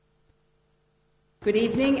Good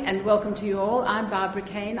evening and welcome to you all. I'm Barbara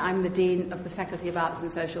Kane. I'm the Dean of the Faculty of Arts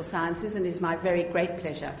and Social Sciences, and it is my very great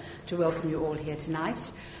pleasure to welcome you all here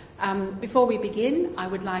tonight. Before we begin, I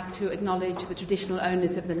would like to acknowledge the traditional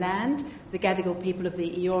owners of the land, the Gadigal people of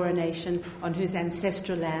the Eora Nation, on whose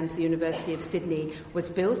ancestral lands the University of Sydney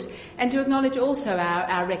was built, and to acknowledge also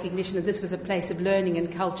our recognition that this was a place of learning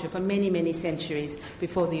and culture for many, many centuries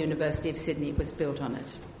before the University of Sydney was built on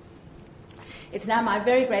it. It's now my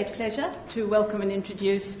very great pleasure to welcome and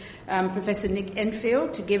introduce Professor Nick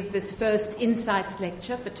Enfield to give this first Insights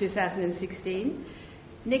lecture for 2016.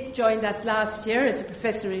 Nick joined us last year as a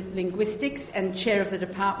Professor of Linguistics and Chair of the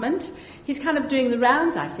Department. He's kind of doing the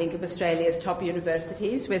rounds, I think, of Australia's top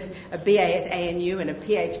universities with a BA at ANU and a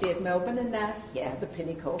PhD at Melbourne, and now, the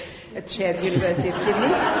pinnacle, at Chair of the University of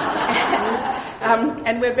Sydney.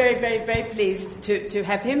 And we're very, very, very pleased to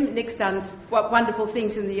have him. Nick's done wonderful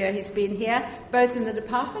things in the year he's been here, both in the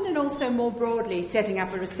department and also more broadly, setting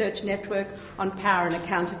up a research network on power and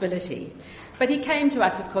accountability. But he came to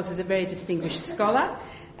us, of course, as a very distinguished scholar.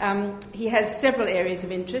 He has several areas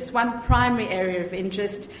of interest. One primary area of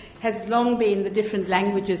interest has long been the different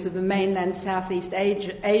languages of the mainland Southeast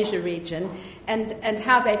Asia region and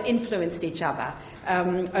how they've influenced each other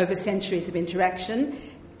over centuries of interaction.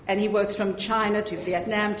 And he works from China to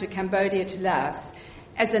Vietnam to Cambodia to Laos.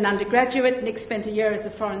 As an undergraduate, Nick spent a year as a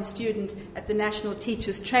foreign student at the National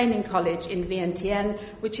Teachers Training College in Vientiane,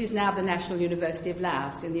 which is now the National University of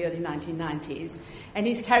Laos, in the early 1990s. And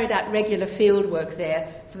he's carried out regular field work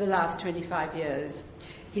there for the last 25 years.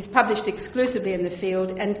 He's published exclusively in the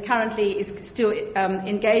field and currently is still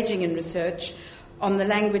engaging in research on the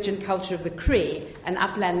language and culture of the Cree, an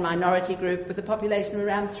upland minority group with a population of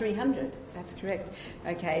around 300. That's correct.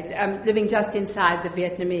 Okay, living just inside the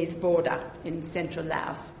Vietnamese border in central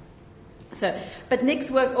Laos. But Nick's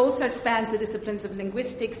work also spans the disciplines of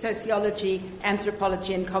linguistics, sociology,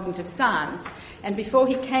 anthropology and cognitive science. And before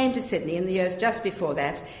he came to Sydney, in the years just before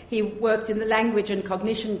that, he worked in the Language and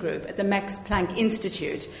Cognition Group at the Max Planck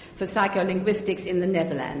Institute for Psycholinguistics in the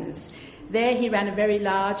Netherlands. There he ran a very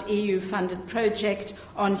large EU-funded project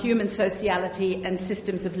on human sociality and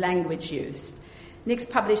systems of language use. Nick's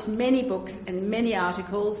published many books and many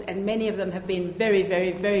articles, and many of them have been very,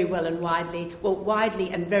 very, very widely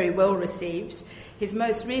and very well received. His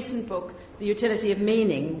most recent book, The Utility of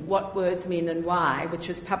Meaning, What Words Mean and Why, which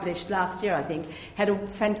was published last year, I think, had a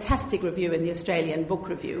fantastic review in the Australian Book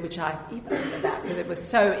Review, which I emailed about because it was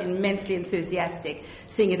so immensely enthusiastic,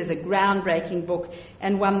 seeing it as a groundbreaking book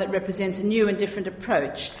and one that represents a new and different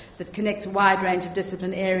approach that connects a wide range of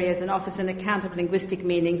discipline areas and offers an account of linguistic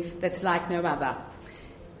meaning that's like no other.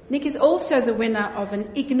 Nick is also the winner of an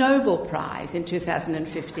Ig Nobel Prize in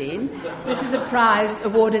 2015. This is a prize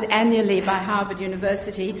awarded annually by Harvard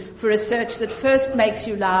University for research that first makes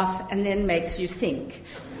you laugh and then makes you think.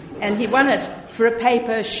 And he won it for a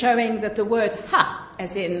paper showing that the word ha,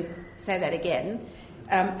 as in, say that again,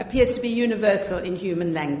 appears to be universal in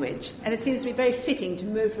human language. And it seems to be very fitting to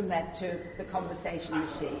move from that to the conversation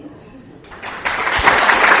machine.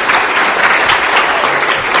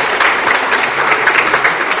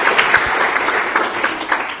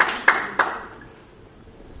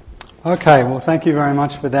 Okay, well, thank you very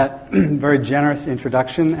much for that very generous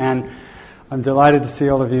introduction, and I'm delighted to see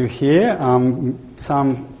all of you here.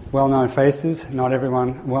 Some well-known faces, not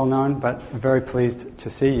everyone well-known, but very pleased to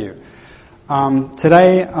see you.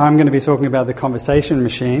 Today I'm going to be talking about the conversation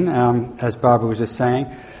machine, as Barbara was just saying.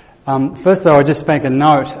 First, though, I'll just make a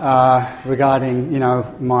note regarding,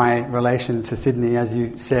 my relation to Sydney. As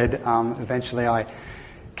you said, eventually I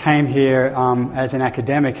came here as an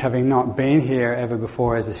academic, having not been here ever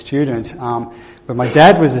before as a student. But my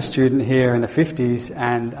dad was a student here in the 50s,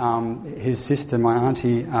 and his sister, my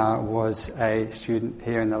auntie, was a student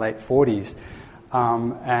here in the late 40s.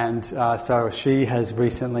 So she has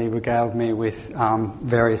recently regaled me with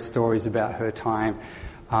various stories about her time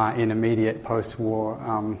in immediate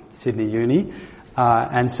post-war Sydney Uni.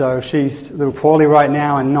 And so she's a little poorly right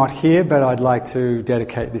now and not here, but I'd like to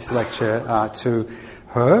dedicate this lecture to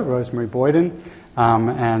her, Rosemary Boyden,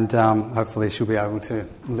 and hopefully she'll be able to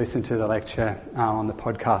listen to the lecture on the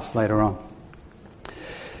podcast later on.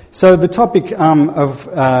 So the topic of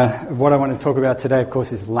what I want to talk about today, of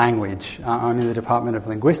course, is language. I'm in the Department of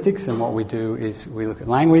Linguistics, and what we do is we look at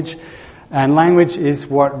language. And language is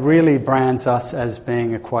what really brands us as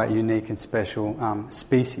being a quite unique and special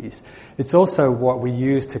species. It's also what we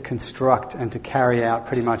use to construct and to carry out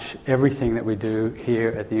pretty much everything that we do here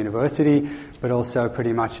at the university, but also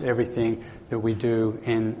pretty much everything that we do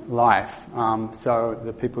in life. So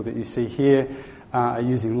the people that you see here are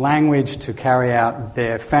using language to carry out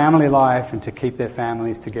their family life and to keep their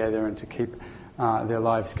families together and to keep their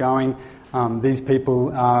lives going. These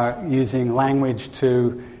people are using language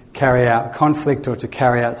to carry out conflict or to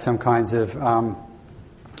carry out some kinds of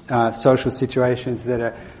social situations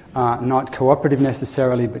that are not cooperative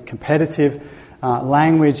necessarily, but competitive.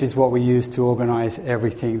 Language is what we use to organize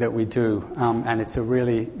everything that we do, and it's a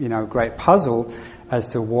really, great puzzle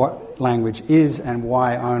as to what language is and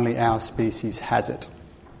why only our species has it.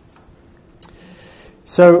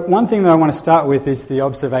 So one thing that I want to start with is the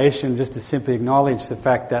observation, just to simply acknowledge the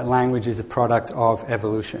fact that language is a product of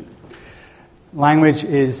evolution. Language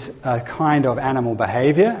is a kind of animal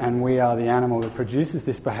behavior, and we are the animal that produces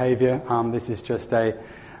this behavior. This is just a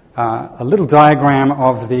little diagram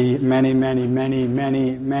of the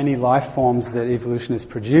many life forms that evolution has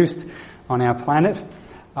produced on our planet.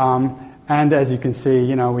 And as you can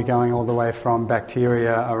see, we're going all the way from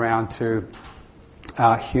bacteria around to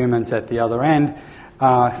humans at the other end.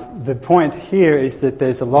 The point here is that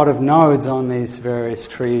there's a lot of nodes on these various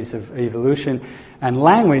trees of evolution, and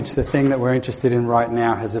language, the thing that we're interested in right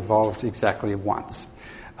now, has evolved exactly once,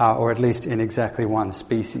 or at least in exactly one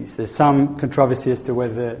species. There's some controversy as to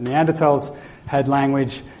whether Neanderthals had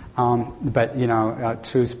language, but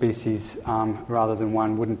two species rather than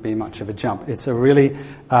one wouldn't be much of a jump. It's a really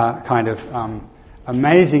kind of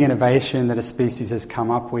amazing innovation that a species has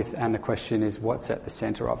come up with, and the question is, what's at the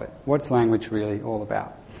center of it? What's language really all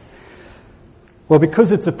about? Well,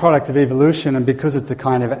 because it's a product of evolution and because it's a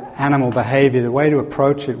kind of animal behavior, the way to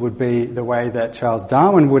approach it would be the way that Charles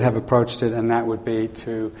Darwin would have approached it, and that would be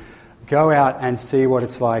to go out and see what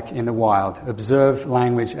it's like in the wild, observe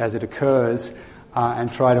language as it occurs,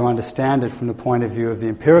 and try to understand it from the point of view of the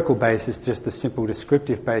empirical basis, just the simple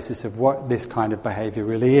descriptive basis of what this kind of behavior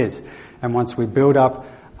really is. And once we build up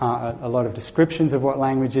a lot of descriptions of what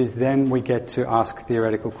language is, then we get to ask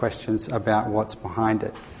theoretical questions about what's behind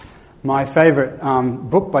it. My favorite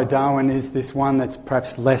book by Darwin is this one that's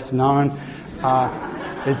perhaps less known.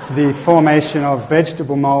 It's The Formation of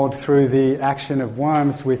Vegetable Mold Through the Action of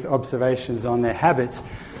Worms, with observations on their habits.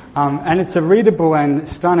 And it's a readable and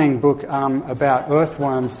stunning book about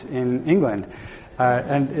earthworms in England.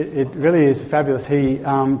 And it really is fabulous. He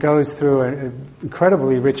goes through an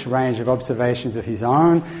incredibly rich range of observations of his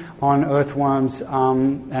own on earthworms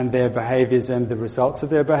and their behaviours and the results of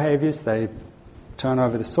their behaviours. They turn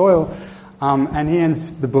over the soil. And he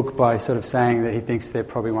ends the book by sort of saying that he thinks they're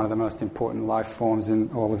probably one of the most important life forms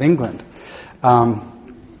in all of England.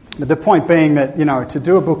 But the point being that, to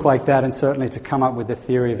do a book like that and certainly to come up with the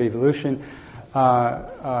theory of evolution,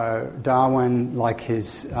 Darwin, like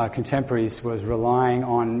his contemporaries, was relying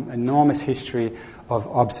on enormous history of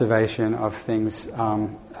observation of things,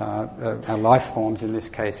 life forms in this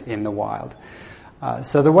case, in the wild.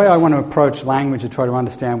 So the way I want to approach language and try to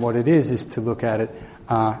understand what it is to look at it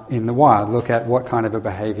in the wild, look at what kind of a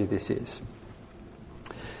behavior this is.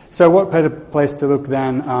 So what better place to look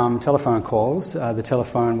than telephone calls? The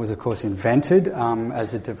telephone was, of course, invented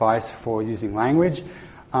as a device for using language.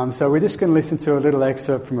 So we're just going to listen to a little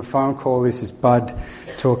excerpt from a phone call. This is Bud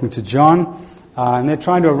talking to John. And they're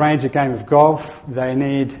trying to arrange a game of golf. They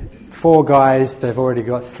need 4 guys. They've already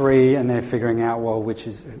got 3, and they're figuring out, well,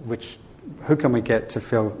 who can we get to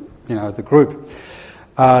fill, the group?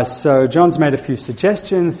 So John's made a few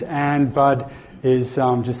suggestions, and Bud is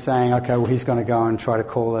just saying, okay, well, he's going to go and try to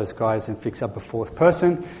call those guys and fix up a 4th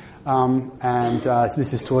person.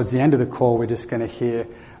 This is towards the end of the call. We're just going to hear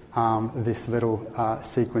this little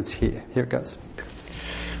sequence here. Here it goes.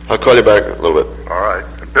 I'll call you back in a little bit. All right.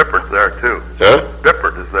 And Bippard's there, too. Huh?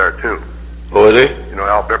 Bippard is there, too. Who is he? You know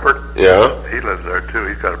Al Bippard? Yeah. He lives there, too.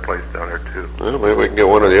 He's got a place down there, too. Well, maybe we can get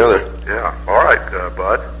one or the other. Yeah. All right,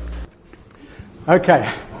 Bud.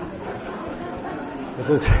 Okay.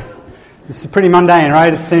 This is pretty mundane,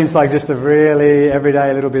 right? It seems like just a really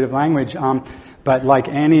everyday little bit of language. But like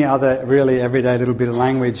any other really everyday little bit of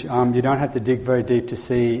language, you don't have to dig very deep to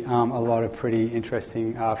see a lot of pretty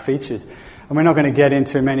interesting features. And we're not going to get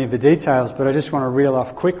into many of the details, but I just want to reel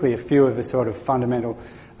off quickly a few of the sort of fundamental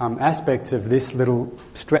aspects of this little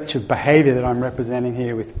stretch of behavior that I'm representing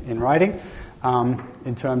here in writing,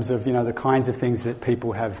 in terms of, the kinds of things that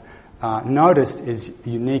people have noticed is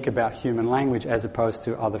unique about human language as opposed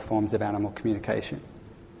to other forms of animal communication.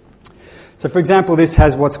 So, for example, this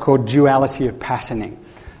has what's called duality of patterning.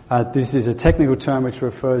 This is a technical term which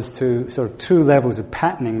refers to sort of 2 levels of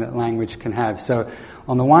patterning that language can have. So,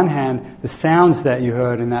 on the one hand, the sounds that you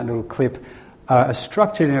heard in that little clip are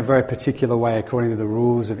structured in a very particular way according to the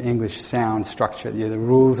rules of English sound structure. The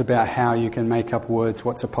rules about how you can make up words,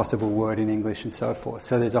 what's a possible word in English, and so forth.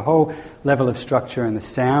 So there's a whole level of structure in the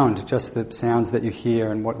sound, just the sounds that you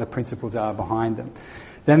hear and what the principles are behind them.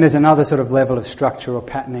 Then there's another sort of level of structure or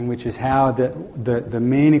patterning, which is how the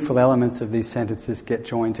meaningful elements of these sentences get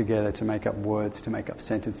joined together to make up words, to make up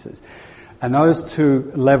sentences. And those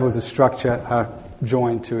two levels of structure are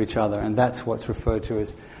joined to each other, and that's what's referred to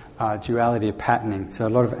as duality of patterning. So a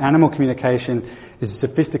lot of animal communication is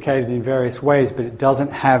sophisticated in various ways, but it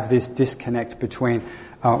doesn't have this disconnect between,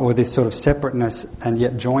 or this sort of separateness and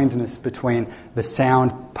yet joinedness between the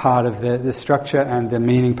sound part of the structure and the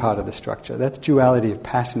meaning part of the structure. That's duality of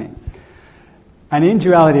patterning. And in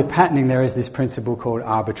duality of patterning, there is this principle called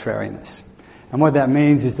arbitrariness. And what that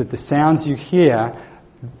means is that the sounds you hear,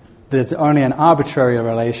 there's only an arbitrary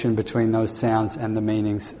relation between those sounds and the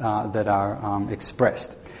meanings that are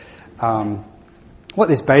expressed. What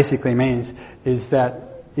this basically means is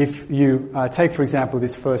that if you take, for example,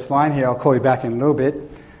 this first line here, I'll call you back in a little bit,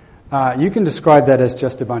 you can describe that as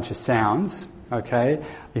just a bunch of sounds, okay?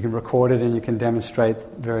 You can record it and you can demonstrate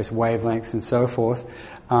various wavelengths and so forth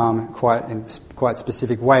in quite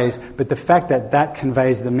specific ways, but the fact that that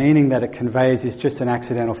conveys the meaning that it conveys is just an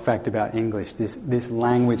accidental fact about English. This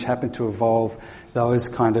language happened to evolve those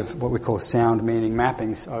kind of what we call sound meaning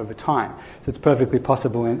mappings over time. So it's perfectly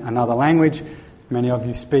possible in another language. Many of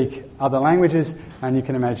you speak other languages, and you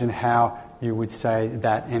can imagine how you would say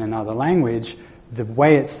that in another language. The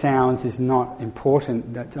way it sounds is not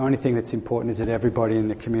important. The only thing that's important is that everybody in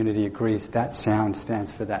the community agrees that sound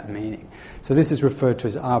stands for that meaning. So this is referred to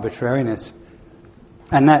as arbitrariness,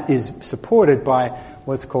 and that is supported by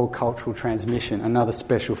what's called cultural transmission, another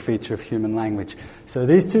special feature of human language. So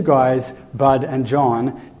these two guys, Bud and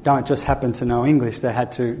John, don't just happen to know English. They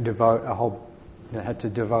had to devote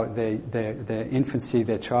their infancy,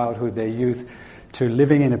 their childhood, their youth to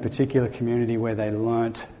living in a particular community where they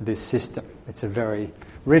learnt this system. It's a very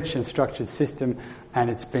rich and structured system, and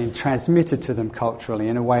it's been transmitted to them culturally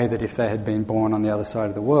in a way that if they had been born on the other side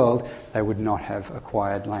of the world, they would not have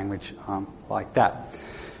acquired language like that.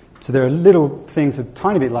 So there are little things a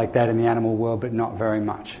tiny bit like that in the animal world, but not very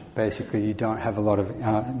much. Basically, you don't have a lot of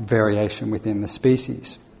variation within the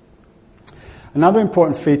species. Another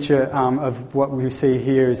important feature of what we see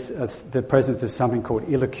here is the presence of something called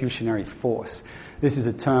illocutionary force. This is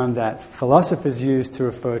a term that philosophers use to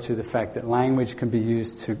refer to the fact that language can be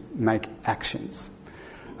used to make actions.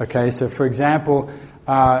 Okay, so for example,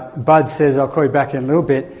 Bud says, I'll call you back in a little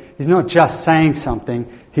bit, he's not just saying something,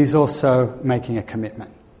 he's also making a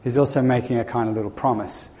commitment. He's also making a kind of little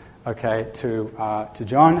promise, okay, to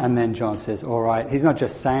John, and then John says, all right. He's not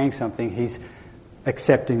just saying something, he's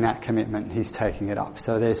accepting that commitment, he's taking it up.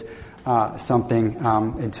 So there's something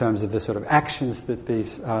in terms of the sort of actions that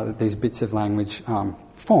these bits of language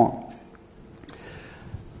form.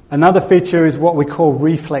 Another feature is what we call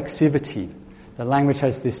reflexivity. The language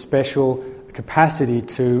has this special capacity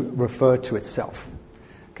to refer to itself.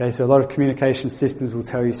 Okay, so a lot of communication systems will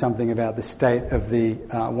tell you something about the state of the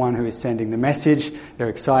one who is sending the message. They're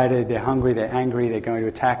excited, they're hungry, they're angry, they're going to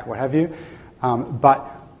attack, what have you.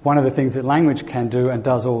 But one of the things that language can do and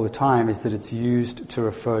does all the time is that it's used to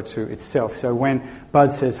refer to itself. So when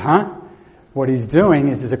Bud says, huh? What he's doing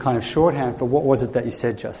is a kind of shorthand for what was it that you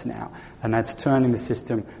said just now. And that's turning the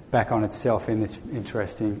system back on itself in this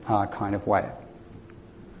interesting kind of way.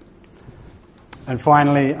 And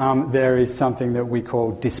finally, there is something that we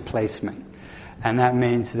call displacement. And that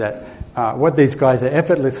means that what these guys are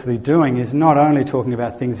effortlessly doing is not only talking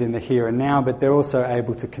about things in the here and now, but they're also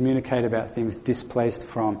able to communicate about things displaced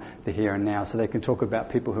from the here and now. So they can talk about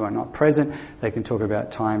people who are not present, they can talk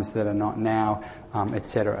about times that are not now,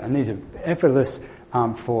 etc. And these are effortless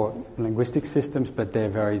for linguistic systems, but they're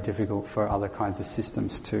very difficult for other kinds of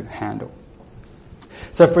systems to handle.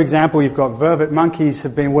 So, for example, you've got vervet monkeys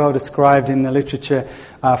have been well described in the literature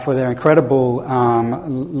for their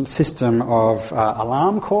incredible system of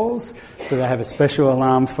alarm calls. So they have a special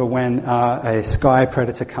alarm for when a sky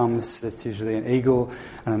predator comes, that's usually an eagle,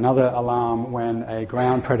 and another alarm when a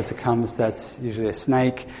ground predator comes, that's usually a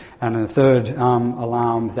snake, and a third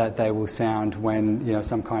alarm that they will sound when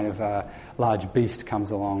some kind of large beast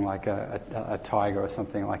comes along, like a tiger or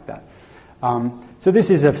something like that. So this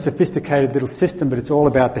is a sophisticated little system, but it's all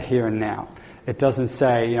about the here and now. It doesn't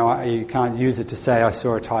say, you can't use it to say, I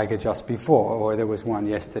saw a tiger just before, or there was one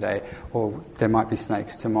yesterday, or there might be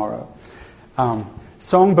snakes tomorrow.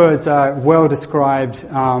 Songbirds are well described in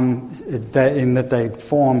that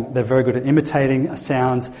they're very good at imitating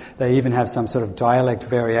sounds. They even have some sort of dialect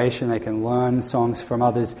variation. They can learn songs from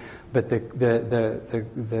others. But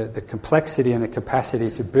the complexity and the capacity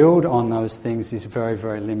to build on those things is very,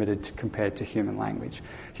 very limited compared to human language.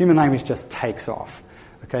 Human language just takes off.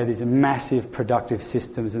 Okay, these are massive productive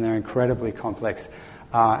systems and they're incredibly complex.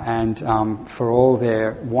 And for all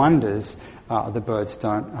their wonders, the birds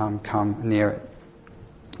don't come near it.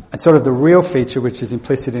 And sort of the real feature, which is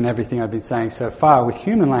implicit in everything I've been saying so far with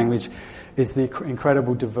human language, is the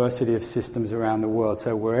incredible diversity of systems around the world.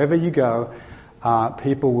 So wherever you go,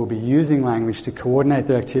 people will be using language to coordinate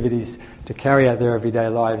their activities, to carry out their everyday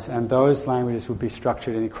lives, and those languages will be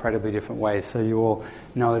structured in incredibly different ways. So you all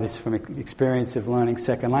know this from experience of learning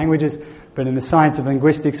second languages, but in the science of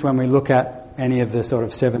linguistics, when we look at any of the sort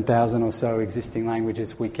of 7,000 or so existing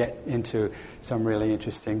languages, we get into some really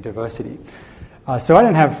interesting diversity. So I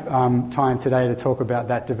don't have time today to talk about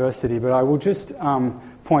that diversity, but I will just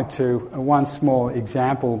point to one small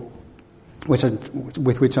example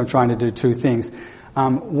with which I'm trying to do two things.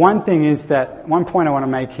 One thing is that, one point I want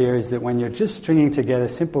to make here is that when you're just stringing together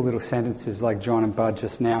simple little sentences like John and Bud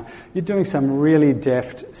just now, you're doing some really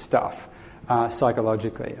deft stuff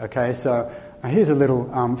psychologically, okay? So here's a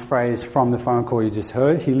little phrase from the phone call you just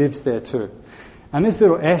heard. He lives there too. And this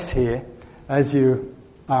little S here, as you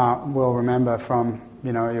will remember from,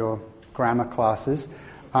 your grammar classes,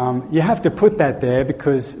 you have to put that there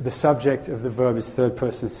because the subject of the verb is third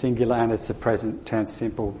person singular and it's a present tense,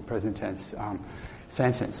 simple present tense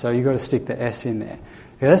sentence. So you've got to stick the S in there.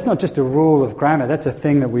 Yeah, that's not just a rule of grammar, that's a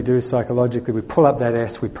thing that we do psychologically. We pull up that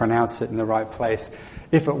S, we pronounce it in the right place.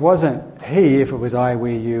 If it wasn't he, if it was I,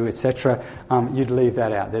 we, you, etc., you'd leave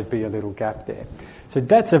that out. There'd be a little gap there. So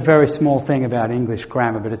that's a very small thing about English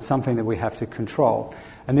grammar, but it's something that we have to control.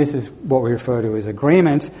 And this is what we refer to as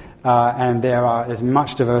agreement, and there's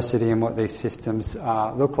much diversity in what these systems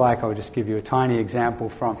look like. I'll just give you a tiny example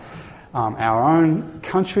from our own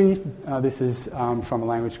country. This is from a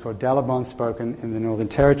language called Dalabon, spoken in the Northern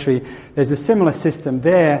Territory. There's a similar system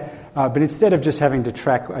there, but instead of just having to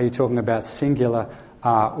track, are you talking about singular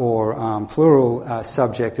or plural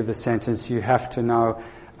subject of the sentence, you have to know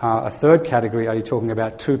a third category, are you talking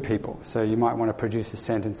about two people? So you might want to produce a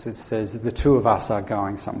sentence that says, the two of us are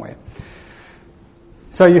going somewhere.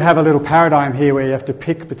 So you have a little paradigm here where you have to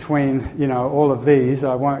pick between, all of these.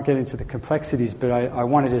 I won't get into the complexities, but I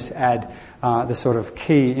want to just add the sort of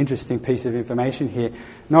key, interesting piece of information here.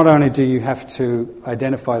 Not only do you have to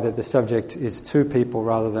identify that the subject is two people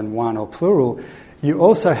rather than one or plural, you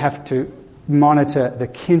also have to monitor the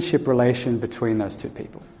kinship relation between those two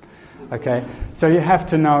people. Okay, so you have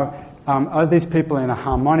to know, are these people in a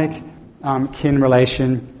harmonic kin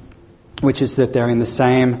relation, which is that they're in the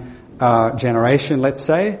same generation, let's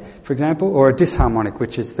say, for example, or a disharmonic,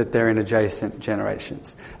 which is that they're in adjacent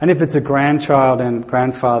generations. And if it's a grandchild and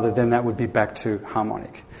grandfather, then that would be back to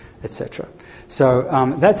harmonic, etc. So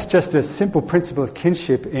that's just a simple principle of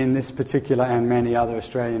kinship in this particular and many other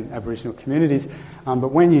Australian Aboriginal communities.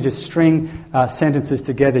 But when you just string sentences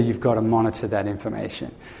together, you've got to monitor that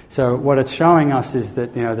information. So what it's showing us is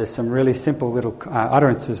that there's some really simple little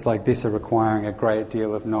utterances like this are requiring a great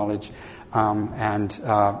deal of knowledge and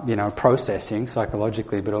processing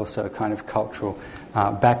psychologically, but also kind of cultural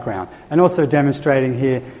background. And also demonstrating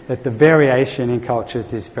here that the variation in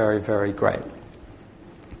cultures is very, very great.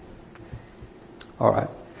 All right.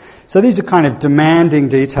 So these are kind of demanding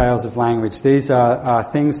details of language. These are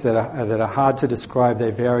things that are hard to describe.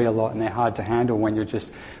 They vary a lot and they're hard to handle when you're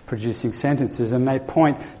just producing sentences. And they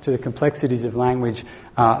point to the complexities of language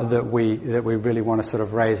that we really want to sort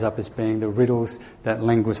of raise up as being the riddles that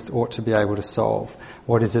linguists ought to be able to solve.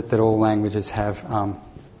 What is it that all languages have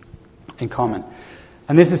in common?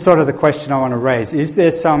 And this is sort of the question I want to raise. Is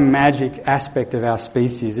there some magic aspect of our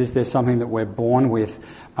species? Is there something that we're born with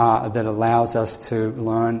that allows us to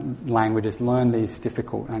learn languages, learn these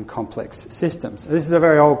difficult and complex systems? This is a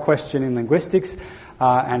very old question in linguistics,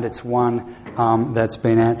 and it's one that's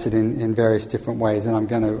been answered in various different ways, and I'm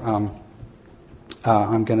going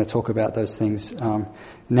to talk about those things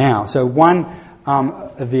now. So one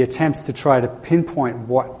of the attempts to try to pinpoint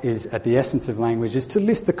what is at the essence of language is to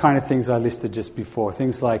list the kind of things I listed just before,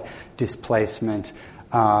 things like displacement,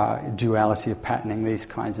 duality of patterning, these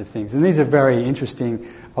kinds of things. And these are very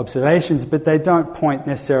interesting observations, but they don't point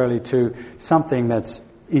necessarily to something that's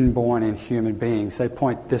inborn in human beings. They're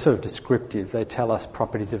sort of descriptive. They tell us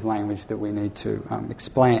properties of language that we need to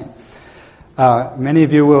explain. Many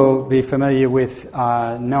of you will be familiar with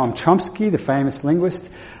Noam Chomsky, the famous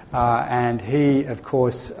linguist, and he, of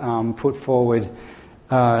course, put forward...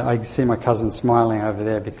 I see my cousin smiling over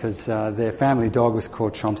there because their family dog was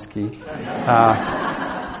called Chomsky,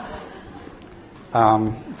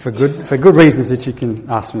 for good reasons that you can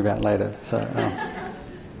ask me about later. So,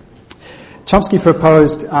 Chomsky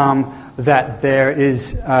proposed that there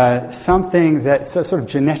is something that's a sort of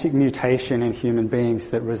genetic mutation in human beings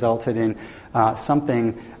that resulted in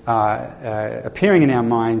something appearing in our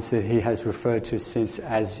minds that he has referred to since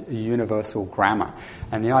as universal grammar.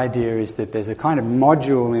 And the idea is that there's a kind of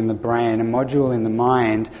module in the brain, a module in the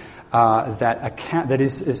mind that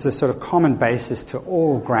is the sort of common basis to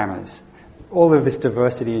all grammars. All of this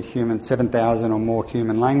diversity in human, 7,000 or more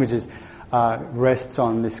human languages, rests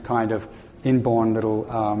on this kind of inborn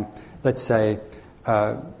little, let's say,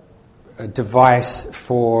 a device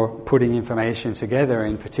for putting information together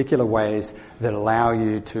in particular ways that allow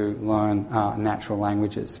you to learn natural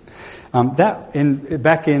languages. Back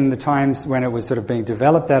in the times when it was sort of being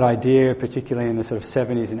developed, that idea, particularly in the sort of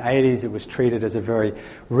 70s and 80s, it was treated as a very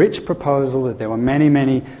rich proposal, that there were many,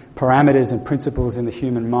 many parameters and principles in the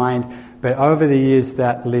human mind. But over the years,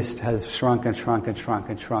 that list has shrunk and shrunk and shrunk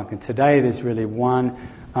and shrunk. And today, there's really one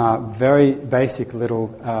very basic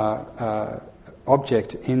little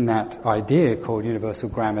object in that idea called universal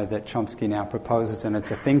grammar that Chomsky now proposes, and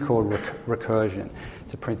it's a thing called recursion.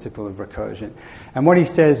 It's a principle of recursion. And what he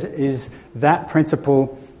says is that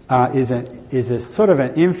principle is a sort of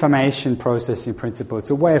an information processing principle. It's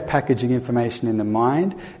a way of packaging information in the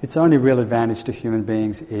mind. Its only real advantage to human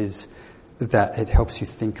beings is that it helps you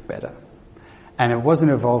think better. And it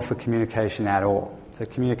wasn't evolved for communication at all. So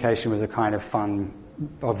communication was a kind of fun,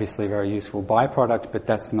 obviously very useful byproduct, but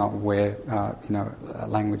that's not where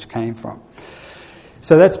language came from.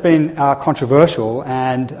 So that's been controversial,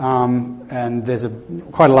 and there's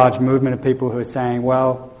quite a large movement of people who are saying,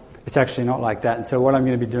 well, it's actually not like that. And so what I'm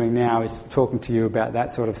going to be doing now is talking to you about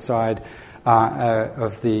that sort of side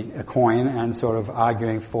of the coin and sort of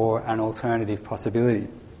arguing for an alternative possibility.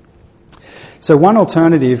 So one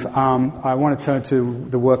alternative, I want to turn to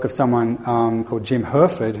the work of someone called Jim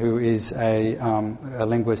Herford, who is a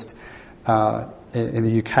linguist in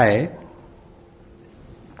the UK.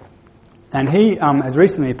 And he has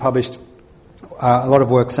recently published a lot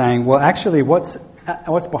of work saying, well, actually what's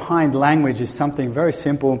behind language is something very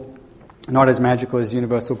simple, not as magical as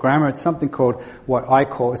universal grammar. It's something called what I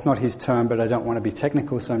call, it's not his term, but I don't want to be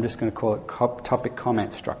technical, so I'm just going to call it topic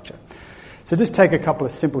comment structure. So just take a couple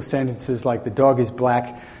of simple sentences like the dog is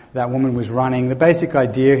black, that woman was running. The basic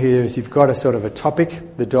idea here is you've got a sort of a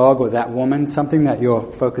topic, the dog or that woman, something that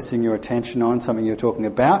you're focusing your attention on, something you're talking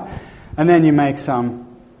about, and then you make some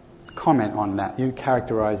comment on that. You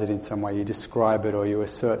characterize it in some way, you describe it or you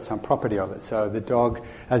assert some property of it. So the dog,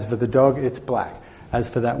 as for the dog, it's black. As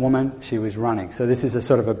for that woman, she was running. So this is a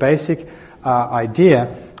sort of a basic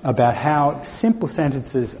idea about how simple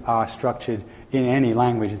sentences are structured in any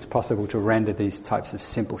language. It's possible to render these types of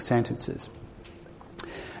simple sentences.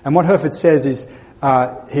 And what Herford says is,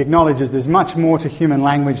 he acknowledges there's much more to human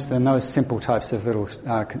language than those simple types of little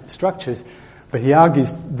structures, but he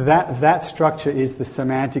argues that structure is the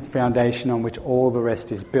semantic foundation on which all the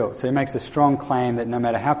rest is built. So he makes a strong claim that no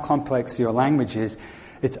matter how complex your language is,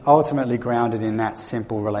 it's ultimately grounded in that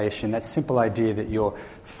simple relation, that simple idea that you're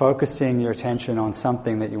focusing your attention on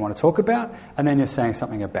something that you want to talk about, and then you're saying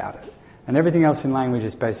something about it. And everything else in language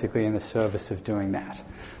is basically in the service of doing that.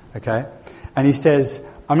 Okay? And he says,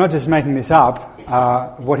 I'm not just making this up.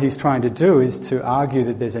 What he's trying to do is to argue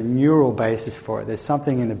that there's a neural basis for it. There's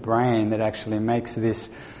something in the brain that actually makes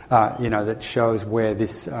this, that shows where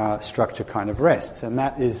this structure kind of rests. And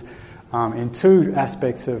that is in two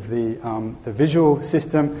aspects of the visual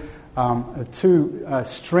system, two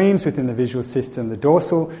streams within the visual system, the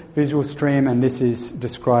dorsal visual stream, and this is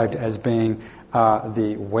described as being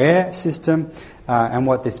the where system, and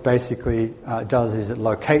what this basically does is it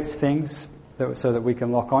locates things so that we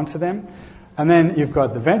can lock onto them. And then you've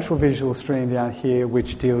got the ventral visual stream down here,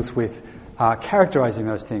 which deals with characterizing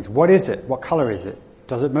those things. What is it? What color is it?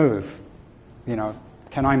 Does it move?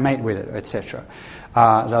 Can I mate with it, etc.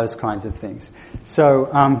 Those kinds of things.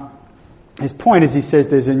 So his point is, he says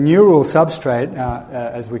there's a neural substrate,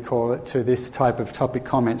 as we call it, to this type of topic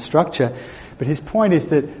comment structure. But his point is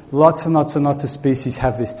that lots and lots and lots of species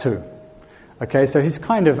have this too. Okay, so his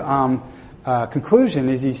kind of conclusion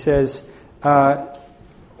is, he says,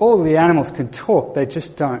 all the animals can talk, they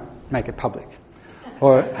just don't make it public.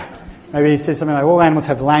 Or maybe he says something like, all animals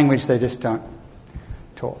have language, they just don't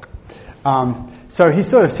talk. So he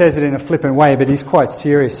sort of says it in a flippant way, but he's quite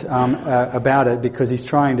serious about it, because he's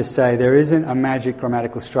trying to say there isn't a magic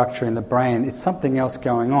grammatical structure in the brain, it's something else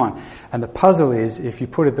going on. And the puzzle is, if you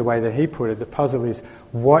put it the way that he put it, the puzzle is,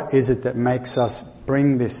 what is it that makes us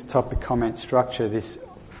bring this topic comment structure, this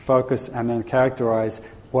focus, and then characterize,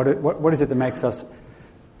 what is it that makes us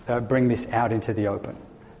bring this out into the open?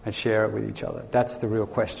 and share it with each other? That's the real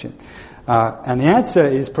question. And the answer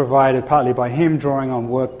is provided partly by him, drawing on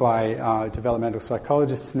work by developmental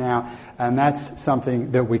psychologists now, and that's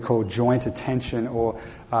something that we call joint attention or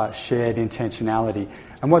shared intentionality.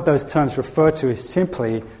 And what those terms refer to is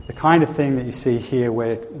simply the kind of thing that you see here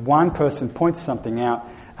where one person points something out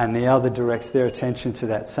and the other directs their attention to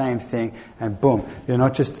that same thing, and boom, you're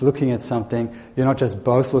not just looking at something, you're not just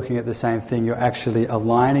both looking at the same thing, you're actually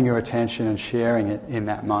aligning your attention and sharing it in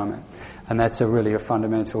that moment. And that's really a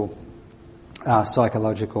fundamental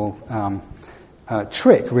psychological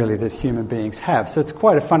trick, really, that human beings have. So it's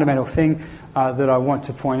quite a fundamental thing that I want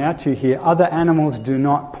to point out to you here. Other animals do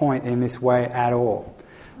not point in this way at all.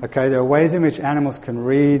 Okay, there are ways in which animals can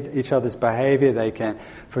read each other's behavior. They can,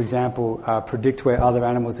 for example, predict where other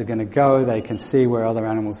animals are going to go. They can see where other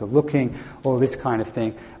animals are looking, all this kind of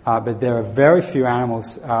thing. But there are very few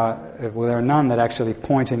animals, there are none that actually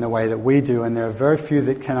point in the way that we do, and there are very few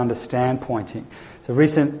that can understand pointing. So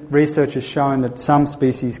recent research has shown that some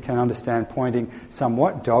species can understand pointing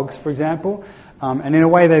somewhat, dogs, for example. And in a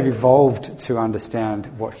way, they've evolved to understand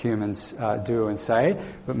what humans do and say,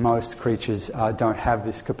 but most creatures don't have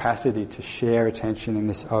this capacity to share attention in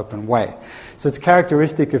this open way. So it's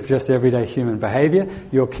characteristic of just everyday human behavior.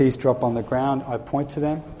 Your keys drop on the ground, I point to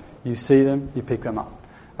them, you see them, you pick them up.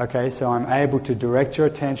 Okay, so I'm able to direct your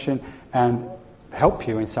attention and help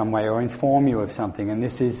you in some way or inform you of something. And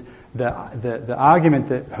this is the argument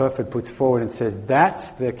that Herford puts forward and says that's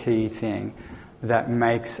the key thing that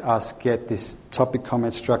makes us get this topic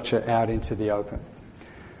comment structure out into the open.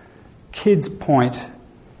 Kids point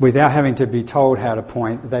without having to be told how to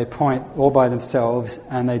point. They point all by themselves,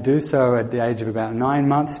 and they do so at the age of about 9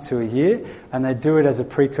 months to a year, and they do it as a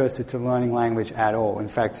precursor to learning language at all. In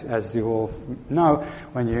fact, as you all know,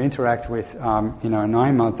 when you interact with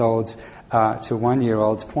 9-month-olds to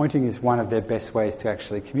 1-year-olds, pointing is one of their best ways to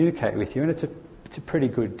actually communicate with you, and it's a pretty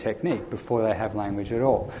good technique before they have language at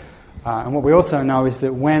all. And what we also know is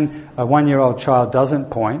that when a 1-year-old child doesn't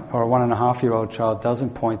point, or a 1.5-year-old child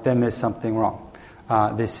doesn't point, then there's something wrong.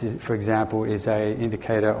 This, is, for example, is an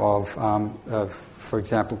indicator of, for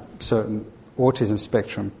example, certain autism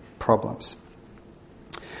spectrum problems.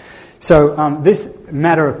 So this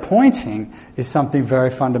matter of pointing is something very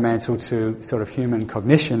fundamental to sort of human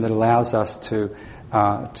cognition that allows us to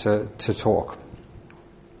talk.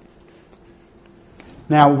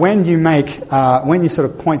 Now, when you sort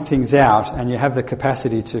of point things out and you have the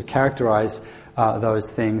capacity to characterize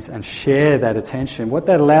those things and share that attention, what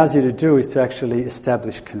that allows you to do is to actually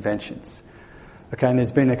establish conventions. Okay, and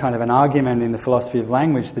there's been a kind of an argument in the philosophy of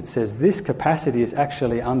language that says this capacity is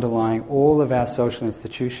actually underlying all of our social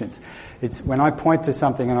institutions. It's when I point to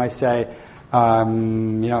something and I say,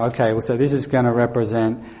 okay, well, so this is going to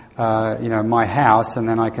represent, my house, and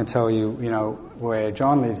then I can tell you, where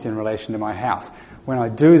John lives in relation to my house. When I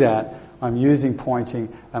do that, I'm using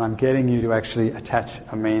pointing and I'm getting you to actually attach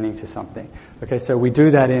a meaning to something. Okay, so we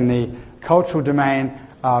do that in the cultural domain.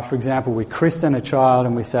 For example, we christen a child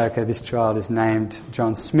and we say, okay, this child is named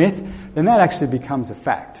John Smith. Then that actually becomes a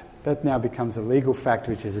fact. That now becomes a legal fact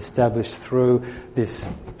which is established through this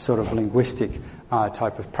sort of linguistic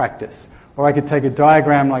type of practice. Or I could take a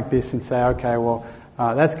diagram like this and say, okay, well,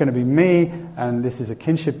 that's going to be me, and this is a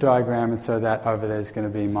kinship diagram, and so that over there is going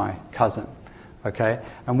to be my cousin. Okay?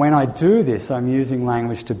 And when I do this, I'm using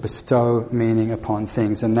language to bestow meaning upon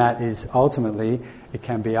things, and that is ultimately, it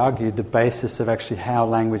can be argued, the basis of actually how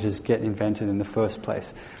languages get invented in the first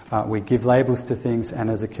place. We give labels to things, and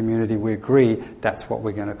as a community we agree that's what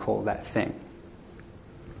we're going to call that thing.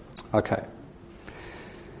 Okay.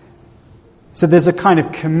 So there's a kind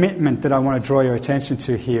of commitment that I want to draw your attention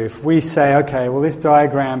to here. If we say, okay, well, this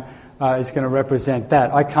diagram is going to represent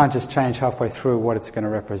that, I can't just change halfway through what it's going to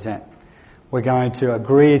represent. We're going to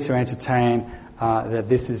agree to entertain that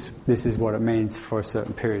this is what it means for a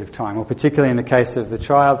certain period of time. Or particularly in the case of the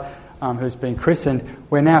child who's been christened,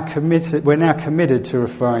 we're now committed to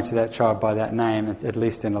referring to that child by that name, at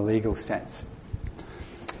least in a legal sense.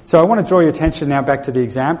 So I want to draw your attention now back to the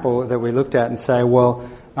example that we looked at and say, well,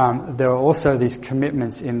 there are also these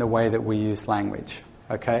commitments in the way that we use language.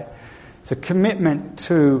 Okay, so commitment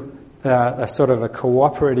to a sort of a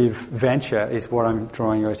cooperative venture is what I'm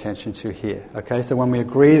drawing your attention to here. Okay, so when we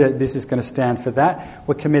agree that this is going to stand for that,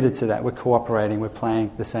 we're committed to that. We're cooperating. We're playing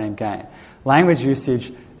the same game. Language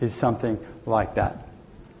usage is something like that.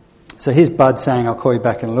 So here's Bud saying, "I'll call you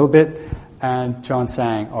back in a little bit," and John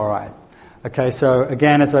saying, "All right." Okay, so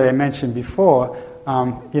again, as I mentioned before,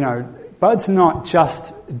 Bud's not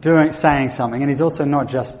just saying something, and he's also not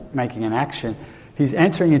just making an action. he's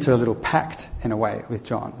entering into a little pact, in a way, with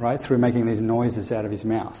John, right, through making these noises out of his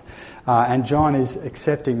mouth. And John is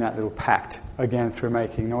accepting that little pact, again, through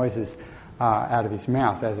making noises out of his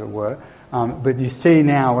mouth, as it were. But you see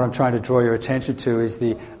now what I'm trying to draw your attention to is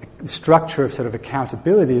the structure of sort of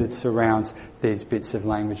accountability that surrounds these bits of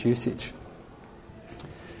language usage.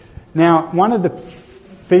 Now, one of the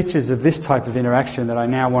features of this type of interaction that I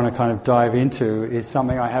now want to kind of dive into is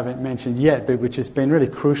something I haven't mentioned yet, but which has been really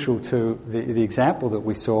crucial to the example that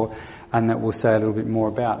we saw and that we'll say a little bit more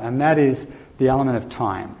about, and that is the element of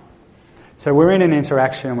time. So we're in an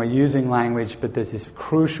interaction and we're using language, but there's this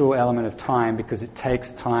crucial element of time because it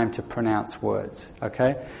takes time to pronounce words,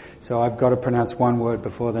 okay? So I've got to pronounce one word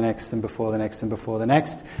before the next and before the next and before the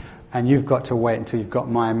next, and you've got to wait until you've got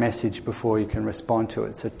my message before you can respond to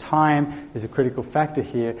it. So time is a critical factor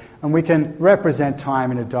here, and we can represent time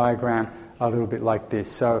in a diagram a little bit like this.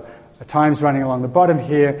 So time's running along the bottom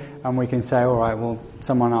here, and we can say, all right, well,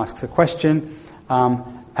 someone asks a question,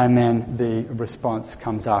 and then the response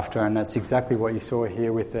comes after, and that's exactly what you saw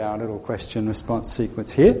here with our little question-response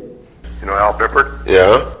sequence here. You know Al Bippert?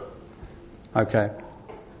 Yeah. Okay.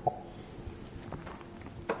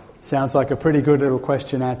 Sounds like a pretty good little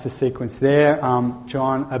question-answer sequence there.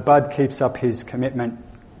 Bud keeps up his commitment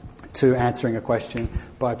to answering a question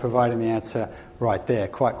by providing the answer right there,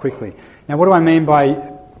 quite quickly. Now, what do I mean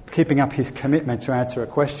by keeping up his commitment to answer a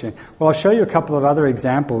question? Well, I'll show you a couple of other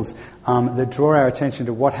examples that draw our attention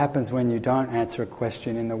to what happens when you don't answer a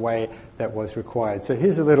question in the way that was required. So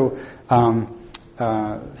here's a little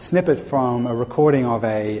snippet from a recording of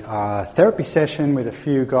a therapy session with a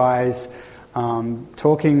few guys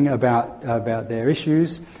talking about their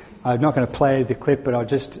issues. I'm not going to play the clip, but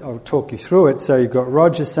I'll talk you through it. So you've got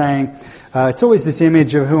Roger saying, it's always this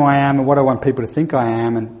image of who I am and what I want people to think I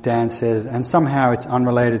am. And Dan says, and somehow it's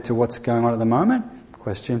unrelated to what's going on at the moment?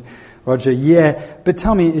 Question. Roger, yeah, but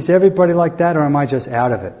tell me, is everybody like that or am I just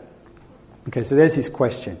out of it? Okay, so there's his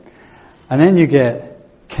question. And then you get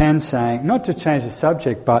Ken saying, not to change the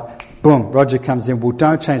subject, but boom, Roger comes in, well,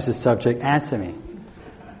 don't change the subject, answer me.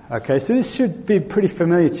 Okay, so this should be pretty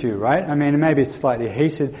familiar to you, right? I mean, maybe it's slightly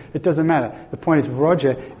heated. It doesn't matter. The point is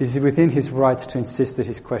Roger is within his rights to insist that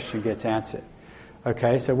his question gets answered.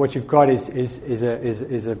 Okay, so what you've got is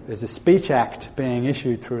a speech act being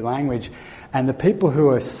issued through language, and the people who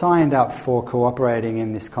are signed up for cooperating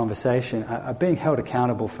in this conversation are being held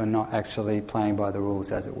accountable for not actually playing by the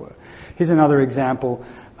rules, as it were. Here's another example.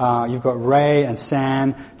 You've got Ray and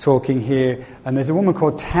San talking here, and there's a woman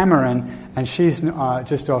called Tamarin, and she's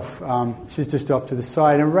just off to the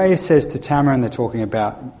side. And Ray says to Tamarin, they're talking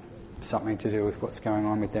about something to do with what's going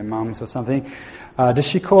on with their mums or something. Does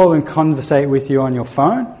she call and conversate with you on your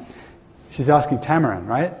phone? She's asking Tamarin,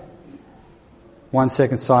 right? 1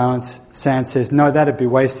 second silence. San says, no, that'd be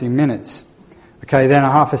wasting minutes. Okay, then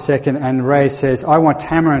a half a second, and Ray says, I want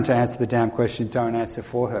Tamarin to answer the damn question, don't answer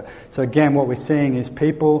for her. So again, what we're seeing is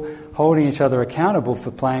people holding each other accountable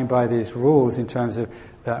for playing by these rules in terms of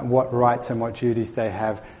what rights and what duties they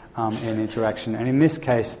have in interaction. And in this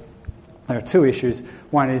case, there are two issues.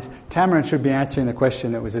 One is Tamarin should be answering the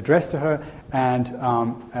question that was addressed to her, and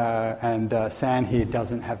San here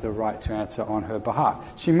doesn't have the right to answer on her behalf.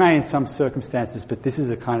 She may in some circumstances, but this is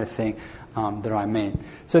the kind of thing that I mean.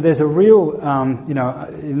 So there's a real,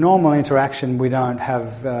 in normal interaction we don't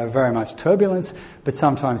have very much turbulence, but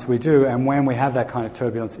sometimes we do, and when we have that kind of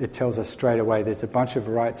turbulence, it tells us straight away there's a bunch of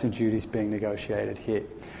rights and duties being negotiated here.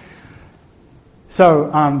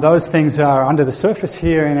 So those things are under the surface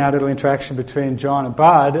here in our little interaction between John and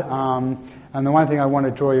Bud. And the one thing I want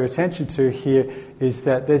to draw your attention to here is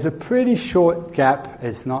that there's a pretty short gap.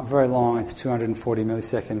 It's not very long. It's 240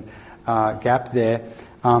 millisecond gap there.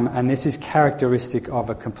 And this is characteristic of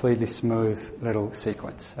a completely smooth little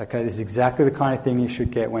sequence. Okay, this is exactly the kind of thing you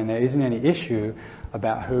should get when there isn't any issue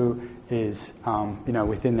about who is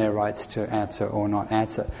within their rights to answer or not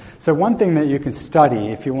answer. So one thing that you can study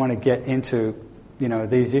if you want to get into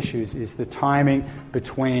these issues is the timing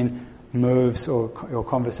between moves or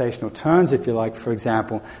conversational turns, if you like, for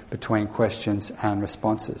example, between questions and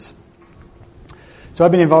responses. So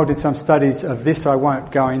I've been involved in some studies of this. I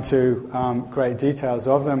won't go into great details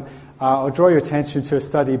of them. I'll draw your attention to a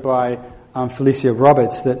study by Felicia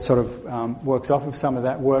Roberts that sort of works off of some of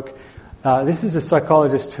that work. This is a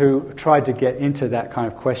psychologist who tried to get into that kind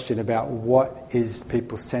of question about what is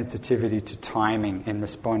people's sensitivity to timing in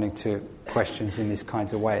responding to questions in these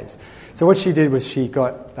kinds of ways. So what she did was she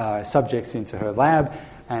got subjects into her lab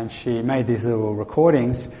and she made these little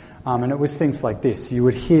recordings, and it was things like this. You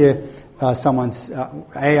would hear someone's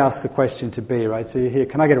A asks the question to B, right? So you hear,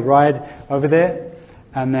 can I get a ride over there?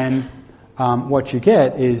 And then what you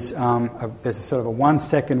get is there's a sort of a 1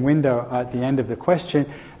 second window at the end of the question,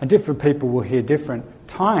 and different people will hear different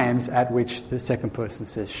times at which the second person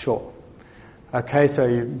says sure. Okay,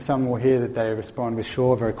 so some will hear that they respond with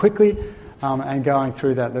sure very quickly, and going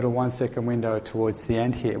through that little 1 second window towards the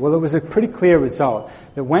end here. Well, it was a pretty clear result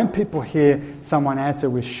that when people hear someone answer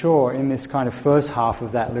with sure in this kind of first half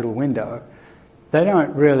of that little window, they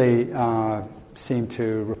don't really seem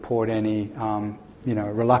to report any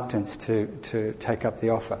reluctance to take up the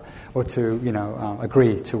offer or to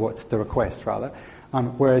agree to what's the request rather.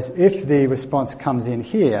 Whereas if the response comes in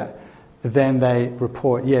here, then they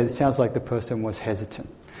report, yeah, it sounds like the person was hesitant.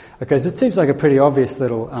 Okay, so it seems like a pretty obvious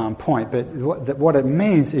little point, but what it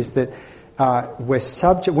means is that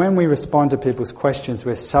when we respond to people's questions,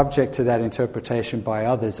 we're subject to that interpretation by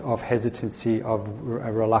others of hesitancy, of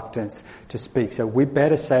reluctance to speak. So we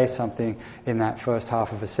better say something in that first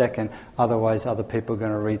half of a second, otherwise other people are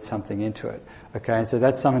going to read something into it. Okay, and so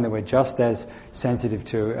that's something that we're just as sensitive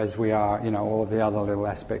to as we are, all of the other little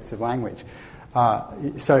aspects of language.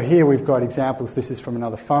 So here we've got examples. This is from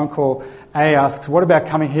another phone call. A asks, what about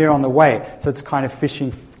coming here on the way? So it's kind of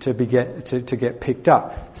fishing to get picked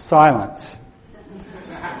up. Silence.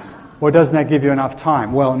 Or doesn't that give you enough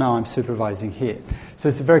time? Well, no, I'm supervising here. So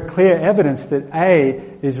it's very clear evidence that A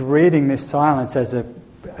is reading this silence as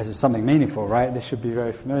something meaningful, right? This should be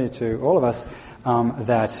very familiar to all of us.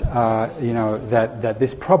 That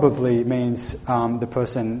this probably means the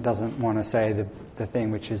person doesn't want to say the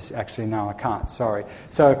thing, which is actually, no, I can't, sorry.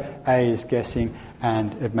 So A is guessing,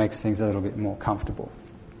 and it makes things a little bit more comfortable.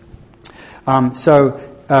 What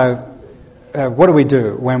do we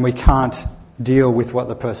do when we can't deal with what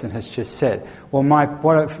the person has just said? Well,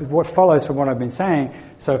 what follows from what I've been saying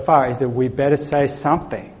so far is that we better say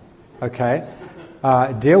something, okay?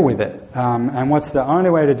 Deal with it. And what's the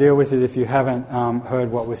only way to deal with it if you haven't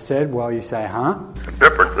heard what was said? Well, you say, huh? And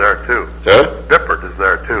Bippert's there too. Huh? Bippert is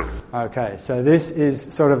there too. Okay, so this is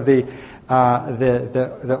sort of the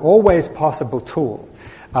always possible tool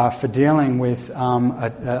for dealing with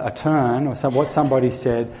a turn or what somebody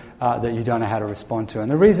said that you don't know how to respond to. And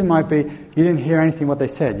the reason might be you didn't hear anything what they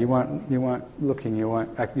said. You weren't looking. You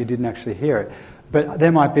didn't actually hear it. But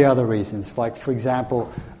there might be other reasons. Like, for example,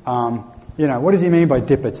 what does he mean by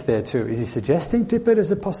Dippert's there too? Is he suggesting Dippert as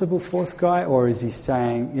a possible fourth guy, or is he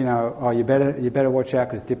saying, you better watch out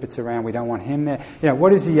because Dippert's around, we don't want him there?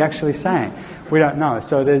 What is he actually saying? We don't know.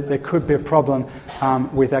 So there could be a problem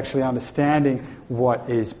with actually understanding what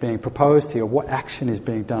is being proposed here, what action is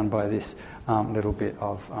being done by this little bit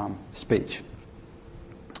of speech.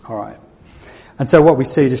 All right. And so what we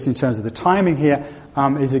see just in terms of the timing here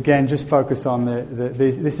is again just focus on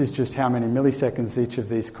this is just how many milliseconds each of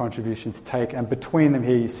these contributions take, and between them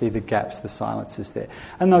here you see the gaps, the silences there.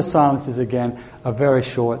 And those silences again are very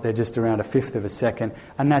short, they're just around 1/5 of a second,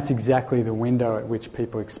 and that's exactly the window at which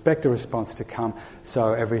people expect a response to come,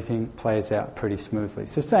 so everything plays out pretty smoothly.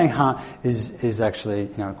 So saying huh is actually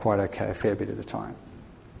quite okay a fair bit of the time.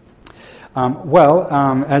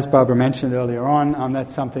 As Barbara mentioned earlier on,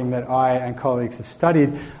 that's something that I and colleagues have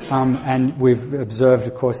studied, and we've observed,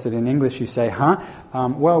 of course, that in English you say huh.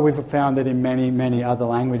 We've found that in many, many other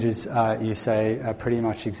languages you say pretty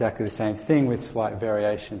much exactly the same thing with slight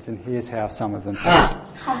variations, and here's how some of them sound.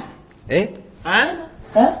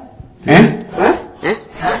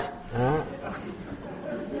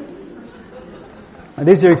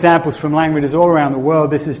 These are examples from languages all around the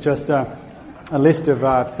world. This is just a list of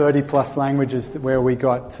 30-plus languages where we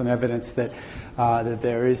got some evidence that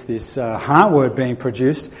there is this huh word being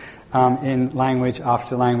produced in language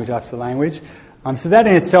after language after language. So that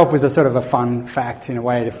in itself was a sort of a fun fact in a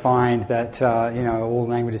way to find that all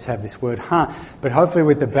languages have this word huh. But hopefully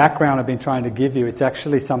with the background I've been trying to give you, it's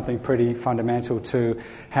actually something pretty fundamental to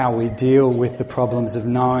how we deal with the problems of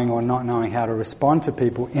knowing or not knowing how to respond to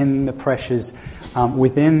people in the pressures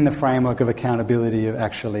within the framework of accountability of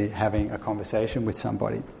actually having a conversation with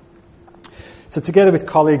somebody. So together with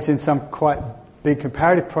colleagues in some quite big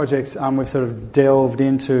comparative projects, we've sort of delved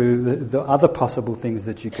into the other possible things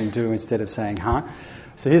that you can do instead of saying huh.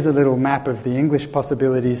 So here's a little map of the English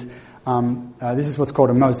possibilities. This is what's called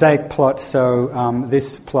a mosaic plot. So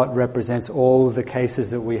this plot represents all of the cases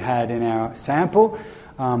that we had in our sample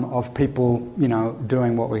of people,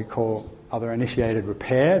 doing what we call other initiated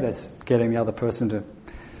repair. That's getting the other person to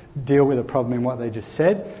deal with a problem in what they just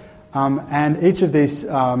said. And each of these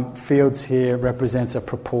fields here represents a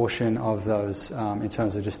proportion of those in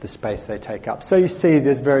terms of just the space they take up. So you see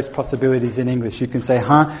there's various possibilities in English. You can say,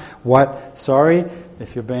 huh, what, sorry,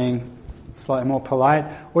 if you're being slightly more polite.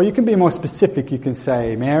 Or you can be more specific. You can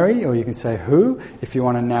say Mary, or you can say who, if you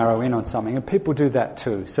want to narrow in on something. And people do that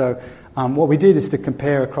too. So what we did is to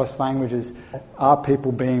compare across languages, are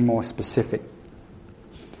people being more specific?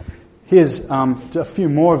 Here's a few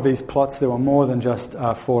more of these plots. There were more than just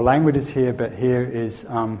 4 languages here, but here is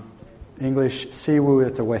English, Siwu,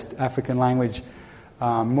 it's a West African language.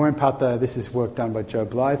 Murimpata, this is work done by Joe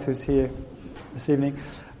Blythe, who's here this evening.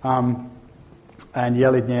 And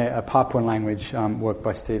Yelidne, a Papuan language, work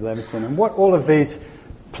by Steve Levinson. And what all of these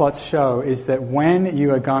plots show is that when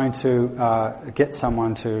you are going to get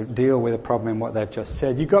someone to deal with a problem in what they've just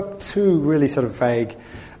said, you've got 2 really sort of vague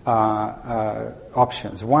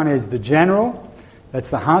options. One is the general, that's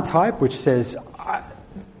the Ha type, which says,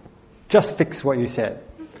 just fix what you said.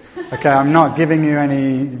 Okay, I'm not giving you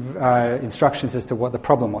any instructions as to what the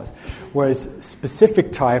problem was. Whereas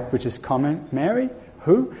specific type, which is common, Mary,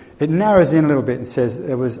 who, it narrows in a little bit and says,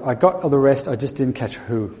 I got all the rest, I just didn't catch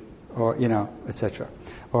who, or, etc.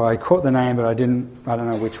 Or I caught the name, but I don't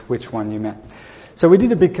know which one you meant. So we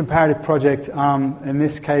did a big comparative project. In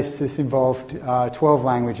this case, this involved 12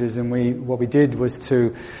 languages, and what we did was to,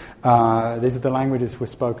 these are the languages were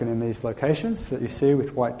spoken in these locations that you see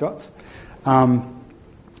with white dots.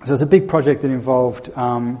 So it's a big project that involved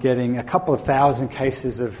getting a couple of thousand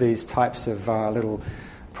cases of these types of little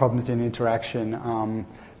problems in interaction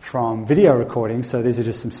from video recordings. So these are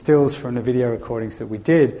just some stills from the video recordings that we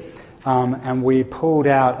did. And we pulled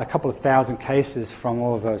out a couple of thousand cases from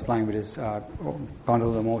all of those languages,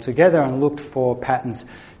 bundled them all together and looked for patterns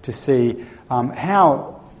to see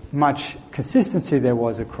how much consistency there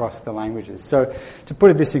was across the languages. So to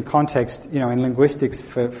put this in context, in linguistics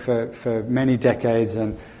for many decades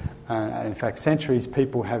and in fact centuries,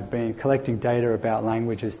 people have been collecting data about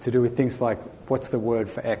languages to do with things like what's the word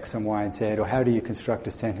for X and Y and Z, or how do you construct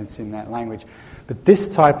a sentence in that language. But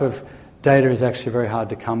this type of data is actually very hard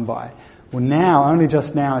to come by. Well, only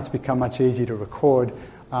just now, it's become much easier to record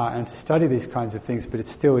and to study these kinds of things, but it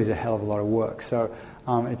still is a hell of a lot of work. So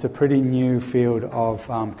it's a pretty new field of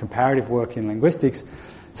comparative work in linguistics.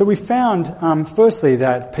 So we found, firstly,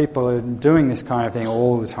 that people are doing this kind of thing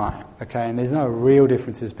all the time, okay? And there's no real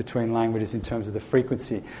differences between languages in terms of the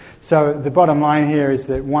frequency. So the bottom line here is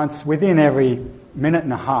that within every minute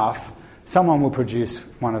and a half, someone will produce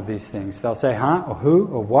one of these things. They'll say huh, or who,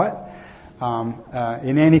 or what,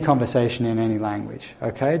 in any conversation in any language,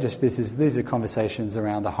 okay? These are conversations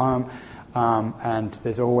around the home. And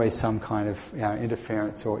there's always some kind of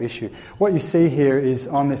interference or issue. What you see here is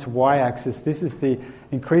on this y-axis, this is the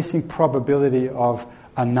increasing probability of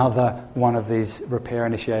another one of these repair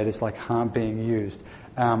initiators like harm being used.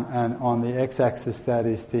 And on the x-axis, that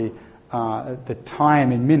is the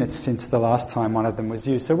time in minutes since the last time one of them was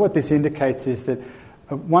used. So what this indicates is that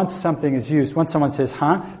once something is used, once someone says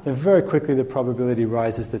huh, then very quickly the probability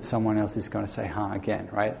rises that someone else is going to say huh again,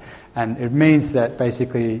 right? And it means that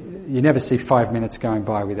basically you never see 5 minutes going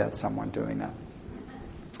by without someone doing that.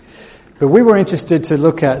 But we were interested to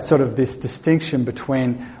look at sort of this distinction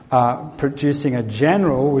between producing a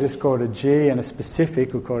general, we just call it a G, and a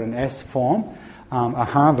specific, we call it an S form, a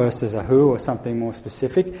huh versus a who or something more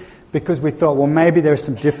specific, because we thought, well, maybe there are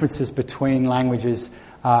some differences between languages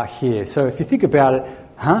here. So if you think about it,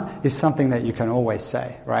 huh is something that you can always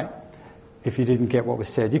say, right? If you didn't get what was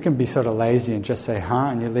said. You can be sort of lazy and just say huh,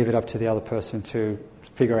 and you leave it up to the other person to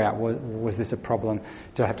figure out, was this a problem?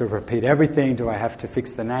 Do I have to repeat everything? Do I have to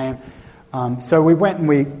fix the name? So we went and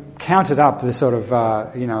we counted up the sort of,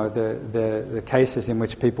 the cases in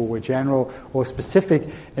which people were general or specific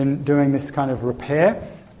in doing this kind of repair.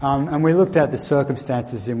 And we looked at the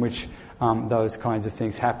circumstances in which those kinds of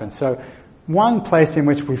things happen. So one place in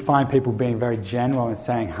which we find people being very general and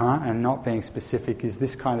saying huh and not being specific is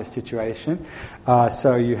this kind of situation.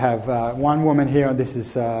 So you have one woman here, and this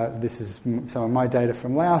is some of my data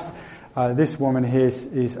from Laos. This woman here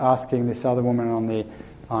is asking this other woman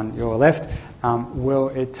on your left, will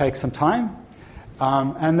it take some time?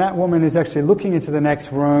 And that woman is actually looking into the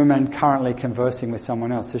next room and currently conversing with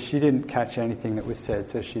someone else. So she didn't catch anything that was said.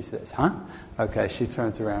 So she says, huh? Okay, she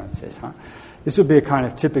turns around and says, huh? This would be a kind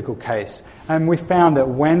of typical case. And we found that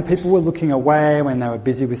when people were looking away, when they were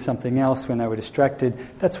busy with something else, when they were distracted,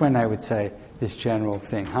 that's when they would say this general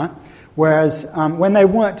thing, huh? Whereas when they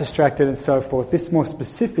weren't distracted and so forth, this more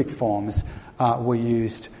specific forms were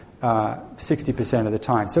used 60% of the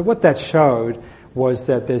time. So what that showed was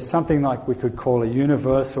that there's something like we could call a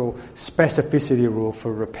universal specificity rule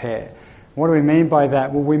for repair. What do we mean by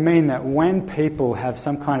that? Well, we mean that when people have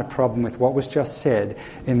some kind of problem with what was just said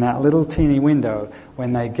in that little teeny window,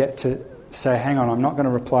 when they get to say, hang on, I'm not going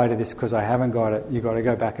to reply to this because I haven't got it, you've got to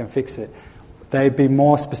go back and fix it, they'd be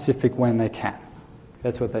more specific when they can.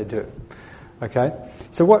 That's what they do. Okay?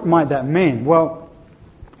 So what might that mean? Well,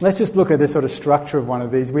 let's just look at the sort of structure of one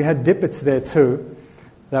of these. We had dippets there too.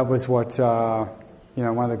 That was what one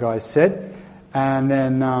of the guys said. And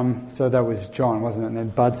then, so that was John, wasn't it? And then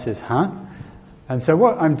Bud says, huh? And so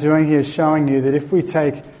what I'm doing here is showing you that if we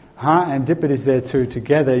take huh and dippet is there too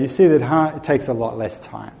together, you see that huh, it takes a lot less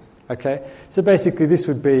time. Okay? So basically this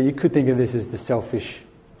would be, you could think of this as the selfish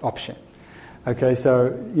option. Okay,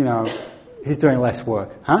 so, he's doing less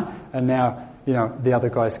work, huh? And now, the other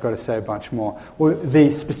guy's got to say a bunch more. Well,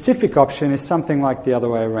 the specific option is something like the other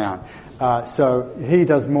way around. So he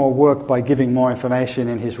does more work by giving more information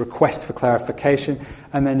in his request for clarification,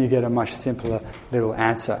 and then you get a much simpler little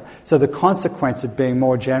answer. So the consequence of being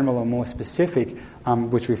more general or more specific,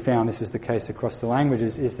 which we found this was the case across the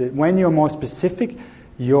languages, is that when you're more specific,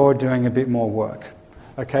 you're doing a bit more work.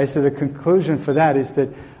 Okay, so the conclusion for that is that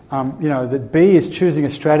that B is choosing a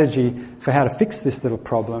strategy for how to fix this little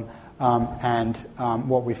problem, and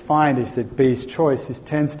what we find is that B's choice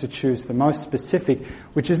tends to choose the most specific,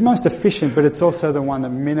 which is most efficient, but it's also the one that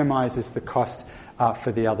minimizes the cost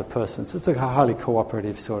for the other person. So it's a highly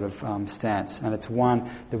cooperative sort of stance, and it's one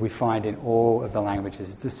that we find in all of the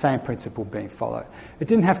languages. It's the same principle being followed. It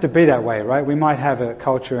didn't have to be that way, right? We might have a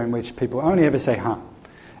culture in which people only ever say huh,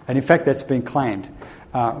 and in fact that's been claimed.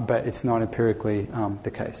 But it's not empirically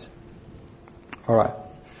the case. All right.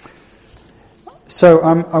 So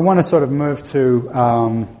I want to sort of move to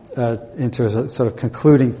into a sort of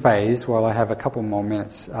concluding phase while I have a couple more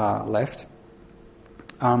minutes left.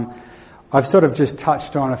 I've sort of just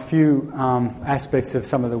touched on a few aspects of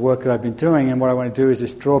some of the work that I've been doing, and what I want to do is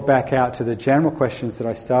just draw back out to the general questions that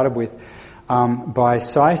I started with by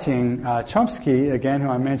citing Chomsky, again, who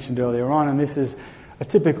I mentioned earlier on, and this is a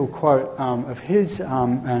typical quote of his,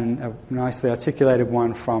 and a nicely articulated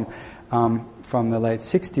one from the late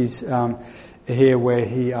 60s here, where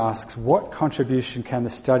he asks, what contribution can the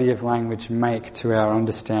study of language make to our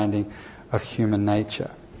understanding of human nature?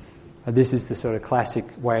 This is the sort of classic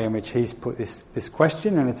way in which he's put this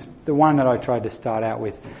question, and it's the one that I tried to start out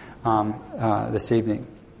with this evening.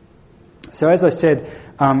 So as I said,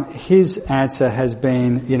 his answer has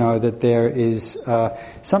been, that there is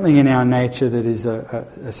something in our nature that is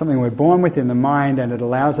something we're born with in the mind, and it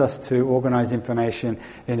allows us to organize information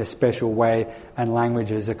in a special way, and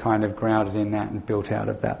languages are kind of grounded in that and built out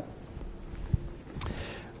of that.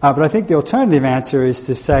 But I think the alternative answer is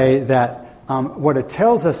to say that what it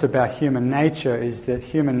tells us about human nature is that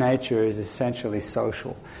human nature is essentially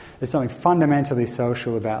social. There's something fundamentally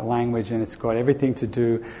social about language, and it's got everything to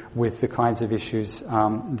do with the kinds of issues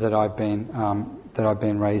that I've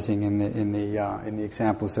been raising in the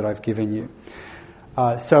examples that I've given you.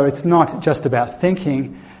 So it's not just about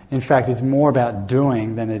thinking. In fact, it's more about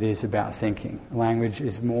doing than it is about thinking. Language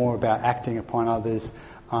is more about acting upon others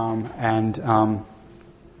and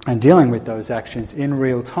dealing with those actions in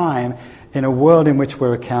real time, in a world in which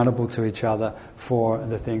we're accountable to each other for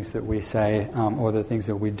the things that we say or the things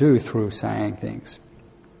that we do through saying things.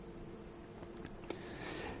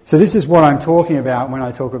 So this is what I'm talking about when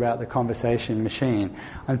I talk about the conversation machine.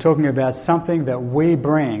 I'm talking about something that we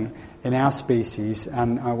bring in our species,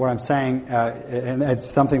 and what I'm saying, and it's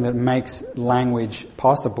something that makes language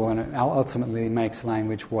possible, and it ultimately makes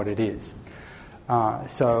language what it is.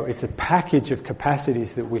 So it's a package of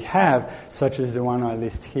capacities that we have, such as the one I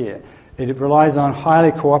list here. It relies on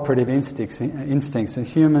highly cooperative instincts, and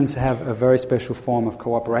humans have a very special form of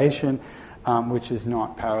cooperation, which is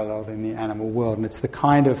not paralleled in the animal world. And it's the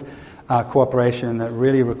kind of cooperation that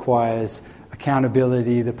really requires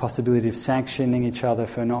accountability, the possibility of sanctioning each other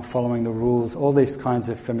for not following the rules, all these kinds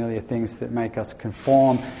of familiar things that make us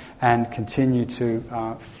conform and continue to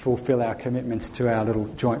fulfill our commitments to our little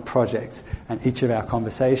joint projects. And each of our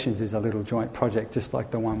conversations is a little joint project, just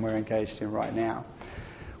like the one we're engaged in right now.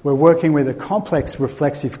 We're working with a complex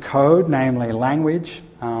reflexive code, namely language.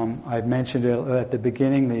 I mentioned it at the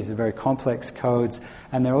beginning, these are very complex codes,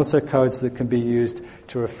 and they're also codes that can be used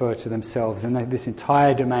to refer to themselves. And this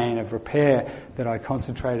entire domain of repair that I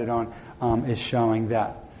concentrated on is showing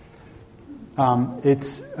that.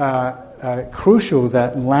 It's crucial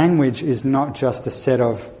that language is not just a set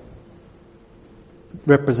of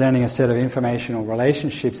representing a set of informational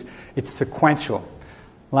relationships, it's sequential.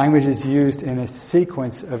 Language is used in a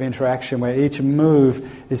sequence of interaction where each move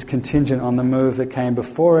is contingent on the move that came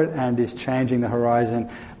before it and is changing the horizon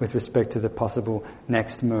with respect to the possible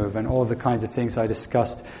next move. And all the kinds of things I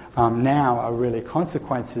discussed now are really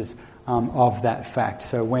consequences of that fact.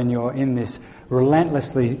 So when you're in this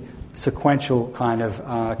relentlessly sequential kind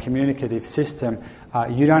of communicative system,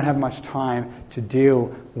 you don't have much time to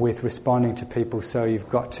deal with responding to people, so you've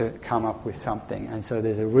got to come up with something. And so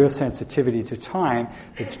there's a real sensitivity to time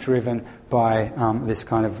that's driven by this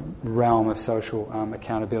kind of realm of social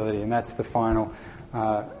accountability. And that's the final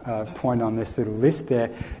point on this little list there,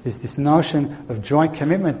 is this notion of joint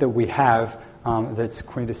commitment that we have that's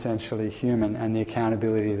quintessentially human, and the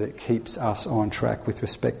accountability that keeps us on track with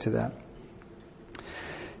respect to that.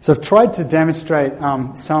 So I've tried to demonstrate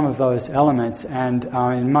some of those elements, and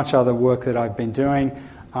in much other work that I've been doing,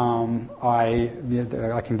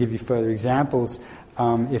 I can give you further examples.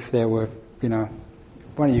 If there were, why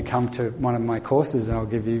don't you come to one of my courses and I'll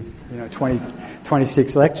give you,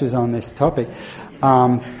 26 lectures on this topic.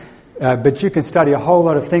 But you can study a whole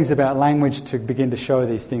lot of things about language to begin to show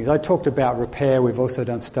these things. I talked about repair. We've also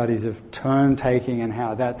done studies of turn-taking and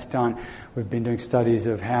how that's done. We've been doing studies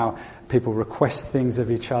of how people request things of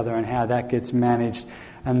each other and how that gets managed.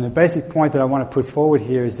 And the basic point that I want to put forward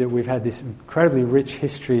here is that we've had this incredibly rich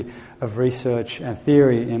history of research and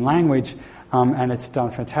theory in language, and it's done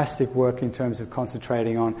fantastic work in terms of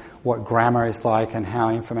concentrating on what grammar is like and how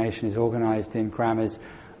information is organized in grammars.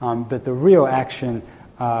 But the real action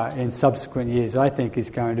in subsequent years, I think, is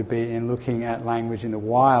going to be in looking at language in the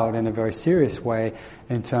wild in a very serious way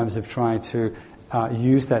in terms of trying to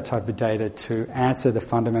use that type of data to answer the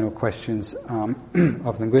fundamental questions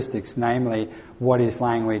of linguistics, namely, what is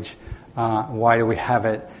language, why do we have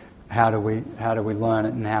it, how do we learn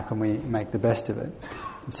it, and how can we make the best of it.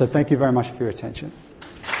 So thank you very much for your attention.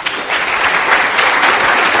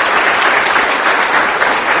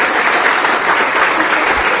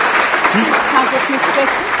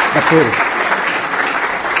 Absolutely.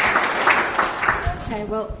 Okay,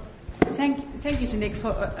 well, thank you to Nick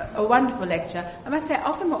for a wonderful lecture. I must say,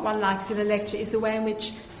 often what one likes in a lecture is the way in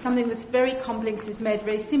which something that's very complex is made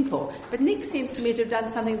very simple. But Nick seems to me to have done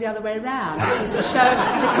something the other way around, which is to show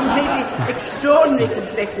the completely extraordinary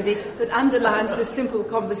complexity that underlines the simple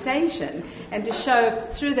conversation, and to show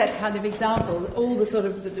through that kind of example all the sort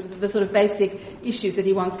of basic issues that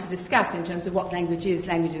he wants to discuss in terms of what language is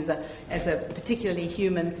as a particularly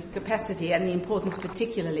human capacity, and the importance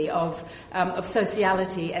particularly of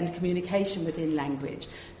sociality and communication within language.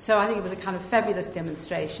 So I think it was a kind of fabulous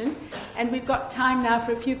demonstration, and we've got time now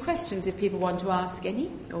for a few questions if people want to ask any,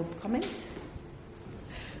 or comments.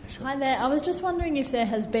 Hi there. I was just wondering if there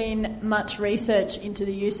has been much research into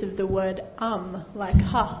the use of the word like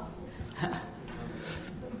ha.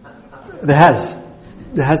 There has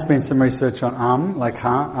been some research on like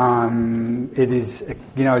ha. It is,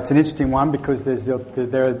 it's an interesting one because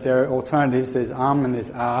there are alternatives. There's and there's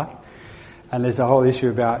and there's a whole issue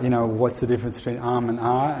about what's the difference between and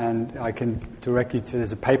and I can direct you to,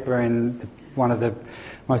 there's a paper in one of the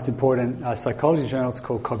most important psychology journals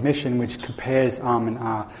called Cognition, which compares and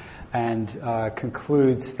and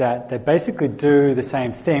concludes that they basically do the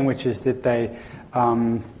same thing, which is that they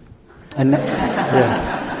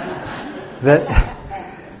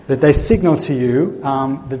that they signal to you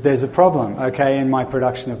that there's a problem, in my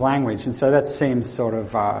production of language. And so that seems sort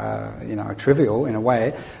of, trivial in a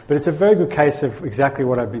way, but it's a very good case of exactly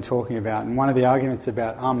what I've been talking about. And one of the arguments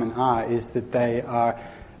about and is that they are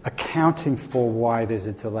accounting for why there's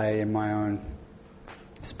a delay in my own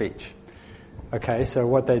speech. Okay, so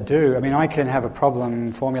what they do, I can have a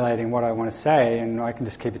problem formulating what I want to say, and I can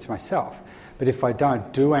just keep it to myself. But if I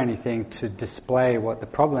don't do anything to display what the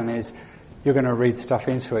problem is, you're going to read stuff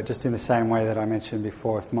into it, just in the same way that I mentioned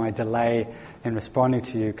before. If my delay in responding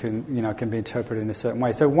to you can be interpreted in a certain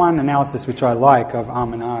way. So one analysis which I like of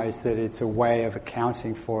and is that it's a way of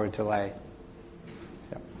accounting for a delay.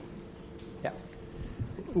 Yeah.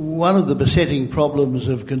 One of the besetting problems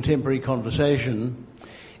of contemporary conversation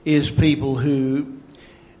is people who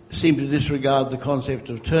seem to disregard the concept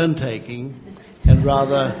of turn-taking and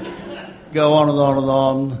rather go on and on and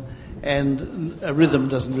on, and a rhythm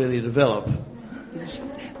doesn't really develop.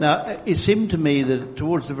 Now, it seemed to me that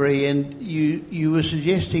towards the very end you were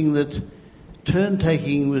suggesting that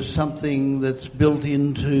turn-taking was something that's built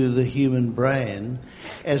into the human brain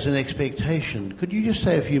as an expectation. Could you just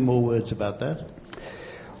say a few more words about that?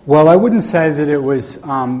 Well, I wouldn't say that it was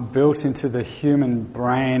built into the human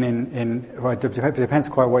brain it depends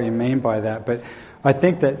quite what you mean by that, but I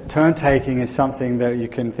think that turn-taking is something that you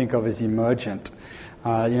can think of as emergent.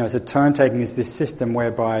 So turn-taking is this system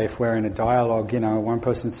whereby if we're in a dialogue, one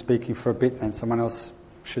person's speaking for a bit and someone else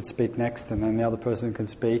should speak next and then the other person can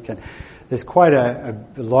speak. And there's quite a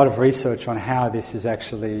lot of research on how this is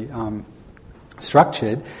actually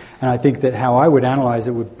structured. And I think that how I would analyse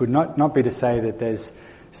it would not be to say that there's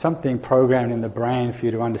something programmed in the brain for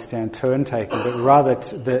you to understand turn-taking, but rather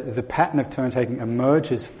the pattern of turn-taking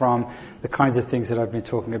emerges from the kinds of things that I've been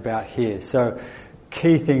talking about here. So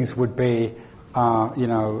key things would be,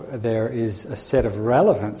 there is a set of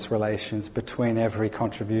relevance relations between every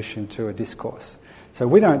contribution to a discourse. So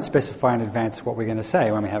we don't specify in advance what we're going to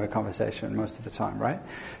say when we have a conversation most of the time, right?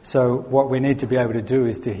 So what we need to be able to do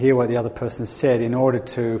is to hear what the other person said in order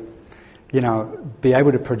to, be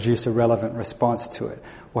able to produce a relevant response to it.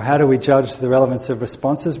 Well, how do we judge the relevance of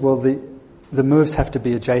responses? Well, the moves have to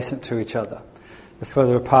be adjacent to each other. The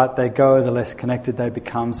further apart they go, the less connected they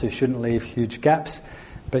become, so you shouldn't leave huge gaps,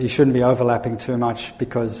 but you shouldn't be overlapping too much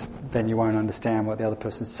because then you won't understand what the other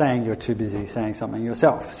person's saying. You're too busy saying something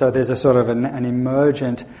yourself. So there's a sort of an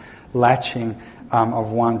emergent latching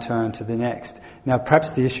of one turn to the next. Now,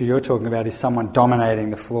 perhaps the issue you're talking about is someone dominating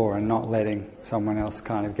the floor and not letting someone else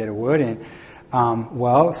kind of get a word in.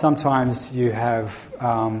 Well, sometimes you have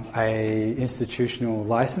a institutional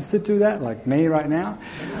license to do that, like me right now.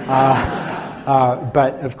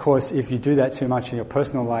 But of course, if you do that too much in your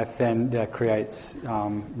personal life, then that creates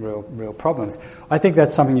real problems. I think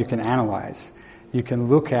that's something you can analyse. You can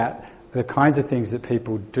look at the kinds of things that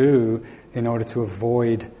people do in order to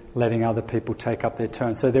avoid letting other people take up their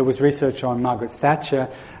turn. So there was research on Margaret Thatcher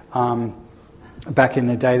back in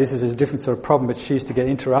the day. This is a different sort of problem, but she used to get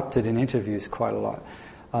interrupted in interviews quite a lot.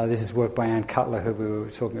 This is work by Anne Cutler, who we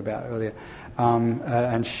were talking about earlier.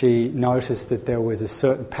 And she noticed that there was a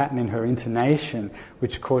certain pattern in her intonation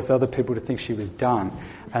which caused other people to think she was done,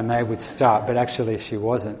 and they would start, but actually she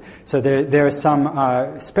wasn't. So there are some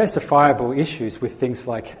specifiable issues with things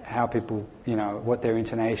like how people, what their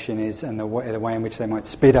intonation is and the way in which they might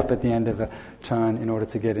speed up at the end of a turn in order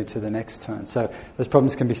to get into the next turn. So those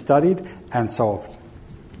problems can be studied and solved.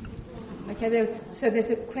 Okay, there's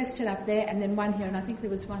a question up there and then one here, and I think there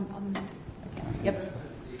was one on... Okay. Yep.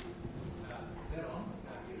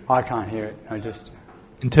 I can't hear it.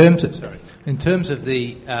 In terms of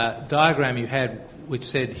the diagram you had, which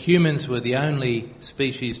said humans were the only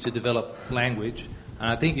species to develop language, and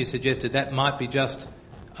I think you suggested that might be just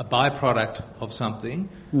a byproduct of something.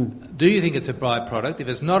 Do you think it's a byproduct? If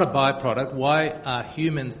it's not a byproduct, why are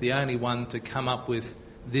humans the only one to come up with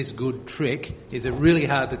this good trick? Is it really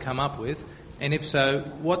hard to come up with? And if so,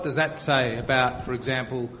 what does that say about, for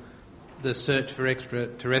example, the search for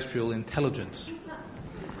extraterrestrial intelligence?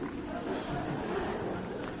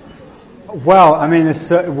 Well, I mean,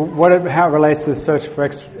 how it relates to the search for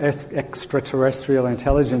extraterrestrial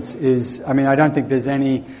intelligence is, I don't think there's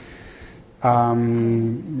any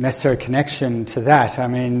necessary connection to that. I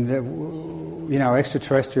mean,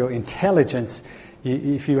 extraterrestrial intelligence,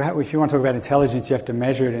 if you want to talk about intelligence, you have to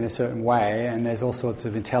measure it in a certain way, and there's all sorts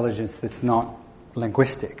of intelligence that's not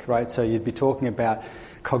linguistic, right? So you'd be talking about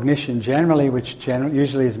cognition generally, which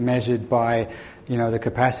usually is measured by, the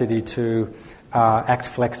capacity to act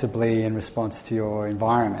flexibly in response to your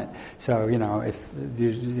environment. So, if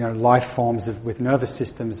life forms with nervous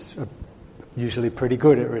systems are usually pretty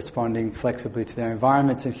good at responding flexibly to their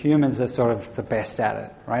environments, and humans are sort of the best at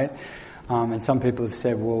it, right? And some people have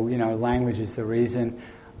said, well, language is the reason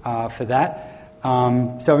for that.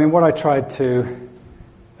 So, what I tried to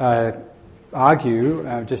argue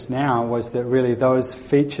just now was that really those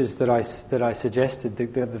features that I suggested, the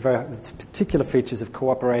particular features of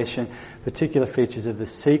cooperation, particular features of the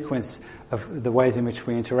sequence of the ways in which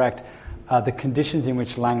we interact, are the conditions in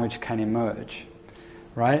which language can emerge,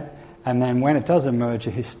 right? And then when it does emerge,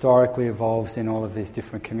 it historically evolves in all of these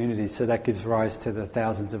different communities. So that gives rise to the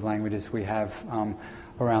thousands of languages we have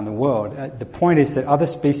around the world. The point is that other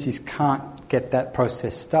species can't get that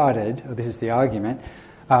process started, or this is the argument,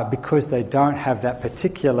 because they don't have that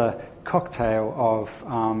particular cocktail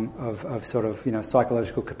of sort of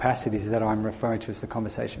psychological capacities that I'm referring to as the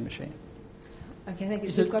conversation machine. Okay, thank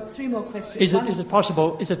you. We've got three more questions. Is it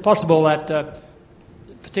possible that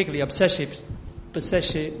particularly obsessive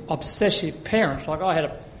parents, like I had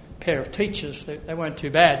a pair of teachers, they weren't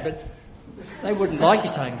too bad, but they wouldn't like you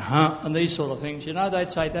saying "huh" and these sort of things. They'd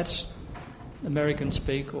say that's American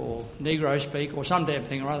speak or Negro speak or some damn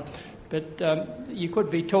thing or other. But you could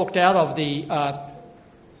be talked out of the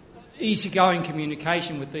easygoing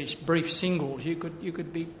communication with these brief singles. You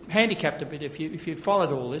could be handicapped a bit if you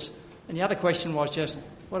followed all this. And the other question was just,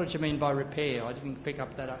 what did you mean by repair? I didn't pick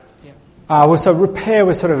up that up. Yeah. Well, so repair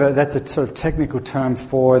was that's a sort of technical term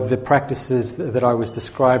for the practices that I was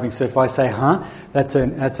describing. So if I say "huh," that's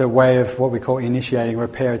a way of what we call initiating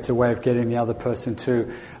repair. It's a way of getting the other person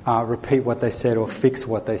to repeat what they said or fix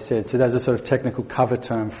what they said. So that's a sort of technical cover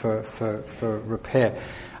term for repair.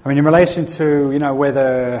 In relation to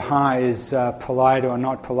whether "huh" is polite or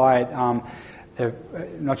not polite,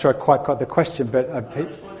 not sure I quite got the question, but...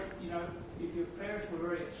 you know, if your parents were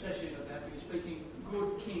very obsessive about you speaking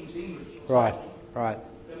good King's English, Right.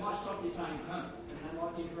 they might stop you saying and they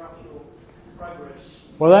might interrupt your progress.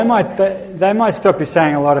 Well, they might stop you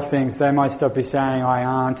saying a lot of things. They might stop you saying I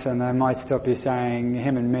aren't, and they might stop you saying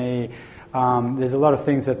him and me. There's a lot of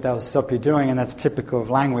things that they'll stop you doing, and that's typical of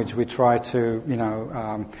language. We try to,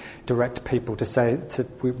 direct people to say,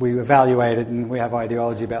 we evaluate it, and we have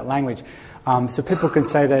ideology about language. So people can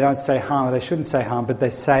say they don't say harm, or they shouldn't say harm, but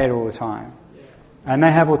they say it all the time. And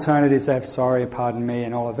they have alternatives. They have sorry, pardon me,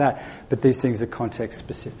 and all of that. But these things are context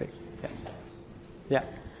specific. Yeah.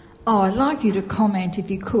 Oh, I'd like you to comment,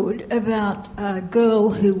 if you could, about a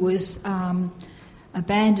girl who was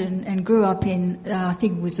abandoned and grew up in, I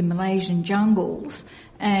think it was the Malaysian jungles,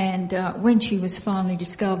 and when she was finally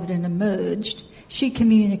discovered and emerged, she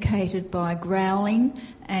communicated by growling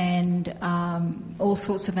and all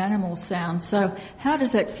sorts of animal sounds. So how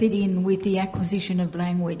does that fit in with the acquisition of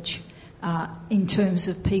language in terms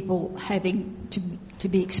of people having to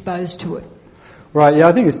be exposed to it? Right, yeah,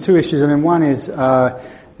 I think there's two issues. I mean, one is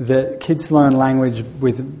that kids learn language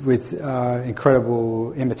with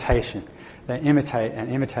incredible imitation. They imitate and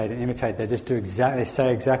imitate and imitate. They just do they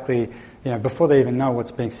say exactly, before they even know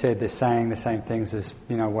what's being said, they're saying the same things as,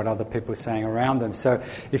 what other people are saying around them. So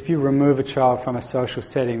if you remove a child from a social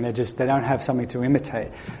setting, they don't have something to imitate.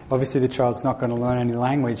 Obviously the child's not going to learn any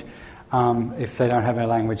language if they don't have a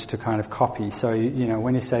language to kind of copy. So,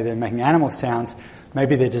 when you say they're making animal sounds,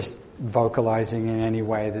 maybe they're just vocalizing in any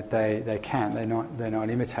way that they can. They're not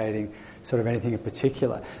imitating sort of anything in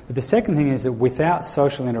particular. But the second thing is that without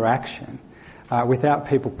social interaction, without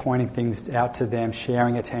people pointing things out to them,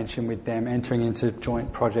 sharing attention with them, entering into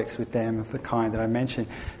joint projects with them of the kind that I mentioned,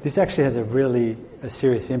 this actually has a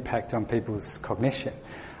serious impact on people's cognition.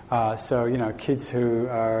 So, kids who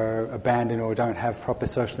are abandoned or don't have proper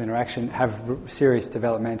social interaction have serious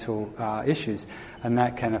developmental issues, and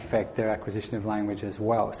that can affect their acquisition of language as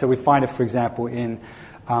well. So we find it, for example, in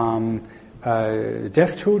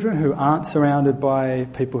deaf children who aren't surrounded by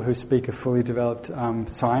people who speak a fully developed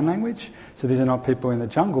sign language. So these are not people in the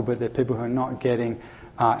jungle, but they're people who are not getting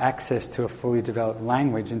access to a fully developed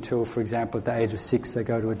language until, for example, at the age of 6 they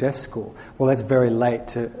go to a deaf school. Well, that's very late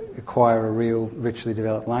to acquire a real richly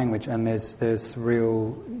developed language, and there's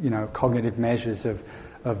real cognitive measures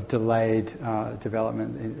of delayed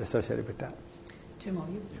development associated with that. Two more,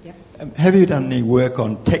 yeah. Have you done any work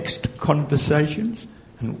on text conversations?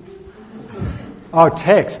 Oh,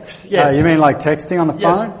 texts? Yes. You mean like texting on the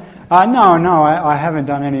phone? Yes. No, I haven't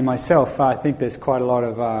done any myself. I think there's quite a lot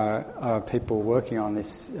of people working on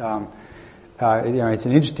this. It's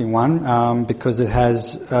an interesting one because it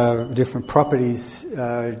has different properties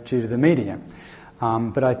due to the medium.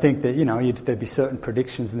 But I think that there'd be certain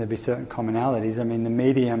predictions and there'd be certain commonalities. I mean, the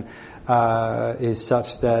medium is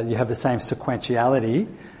such that you have the same sequentiality,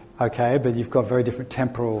 okay, but you've got very different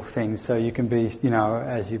temporal things. So you can be,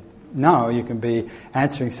 as you can be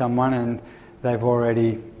answering someone and they've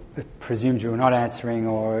already presumed you were not answering,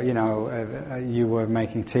 or you were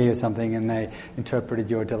making tea or something, and they interpreted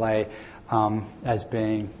your delay as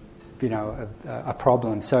being a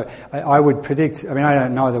problem. So I would predict, I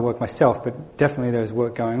don't know the work myself, but definitely there's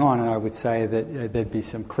work going on, and I would say that there'd be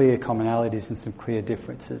some clear commonalities and some clear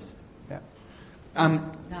differences. Yeah.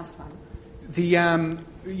 Last one.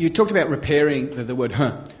 You talked about repairing the word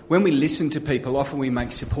huh. When we listen to people, often we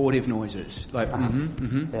make supportive noises, like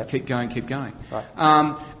Yep. keep going. Right.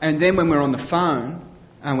 And then when we're on the phone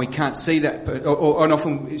and we can't see that, and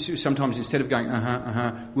often, sometimes instead of going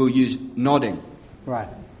we'll use nodding. Right.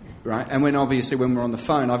 Right, and when we're on the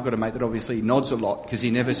phone, I've got to make that obviously he nods a lot because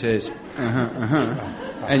he never says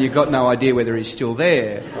and you've got no idea whether he's still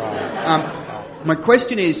there. Right. My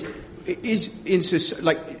question is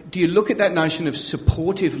do you look at that notion of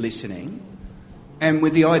supportive listening, and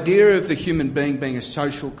with the idea of the human being a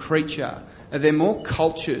social creature, are there more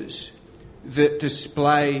cultures that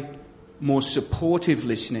display more supportive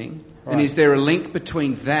listening, right. And is there a link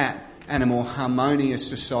between that and a more harmonious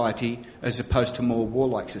society as opposed to more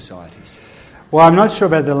warlike societies? Well, I'm not sure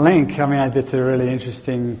about the link. It's a really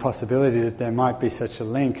interesting possibility that there might be such a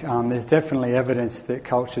link. There's definitely evidence that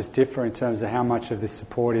cultures differ in terms of how much of this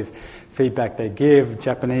supportive feedback they give.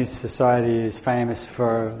 Japanese society is famous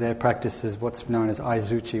for their practices, what's known as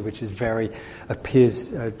aizuchi, which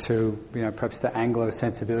appears to perhaps the Anglo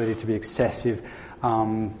sensibility to be excessive,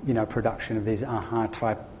 production of these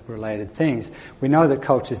type related things. We know that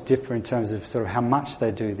cultures differ in terms of sort of how much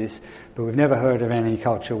they do this, but we've never heard of any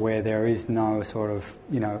culture where there is no sort of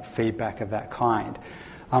feedback of that kind.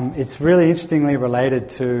 It's really interestingly related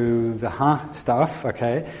to the stuff,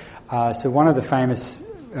 okay? So one of the famous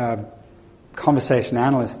conversation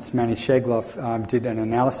analysts, Manny Shegloff, did an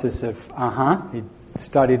analysis of He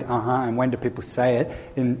studied and when do people say it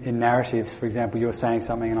in narratives. For example, you're saying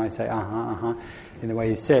something and I say in the way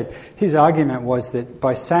you said. His argument was that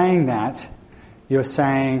by saying that, you're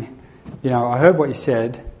saying, I heard what you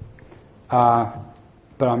said,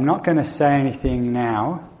 but I'm not going to say anything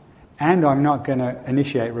now, and I'm not going to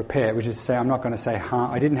initiate repair, which is to say I'm not going to say,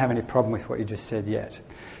 I didn't have any problem with what you just said yet.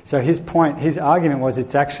 So his argument was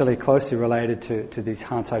it's actually closely related to these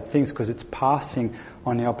type things because it's passing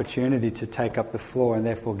on the opportunity to take up the floor and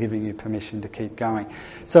therefore giving you permission to keep going.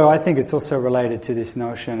 So I think it's also related to this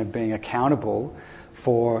notion of being accountable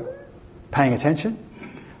for paying attention,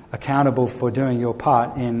 accountable for doing your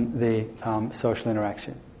part in the social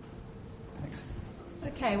interaction. Thanks.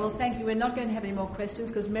 Okay, well, thank you. We're not going to have any more questions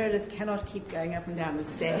because Meredith cannot keep going up and down the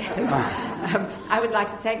stairs. I would like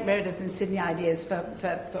to thank Meredith and Sydney Ideas for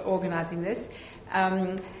organising this.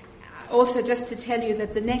 Also, just to tell you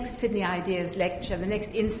that the next Sydney Ideas lecture, the next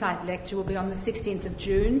Insight lecture, will be on the 16th of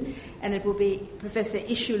June, and it will be Professor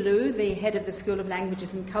Ishu Lu, the head of the School of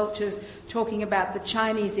Languages and Cultures, talking about the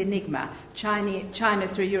Chinese enigma, China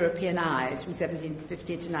through European eyes, from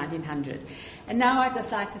 1750 to 1900. And now I'd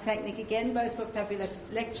just like to thank Nick again, both for a fabulous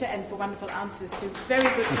lecture and for wonderful answers to very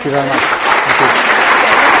good questions. Thank you very much. Thank you.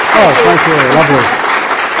 Oh, thank you. Lovely.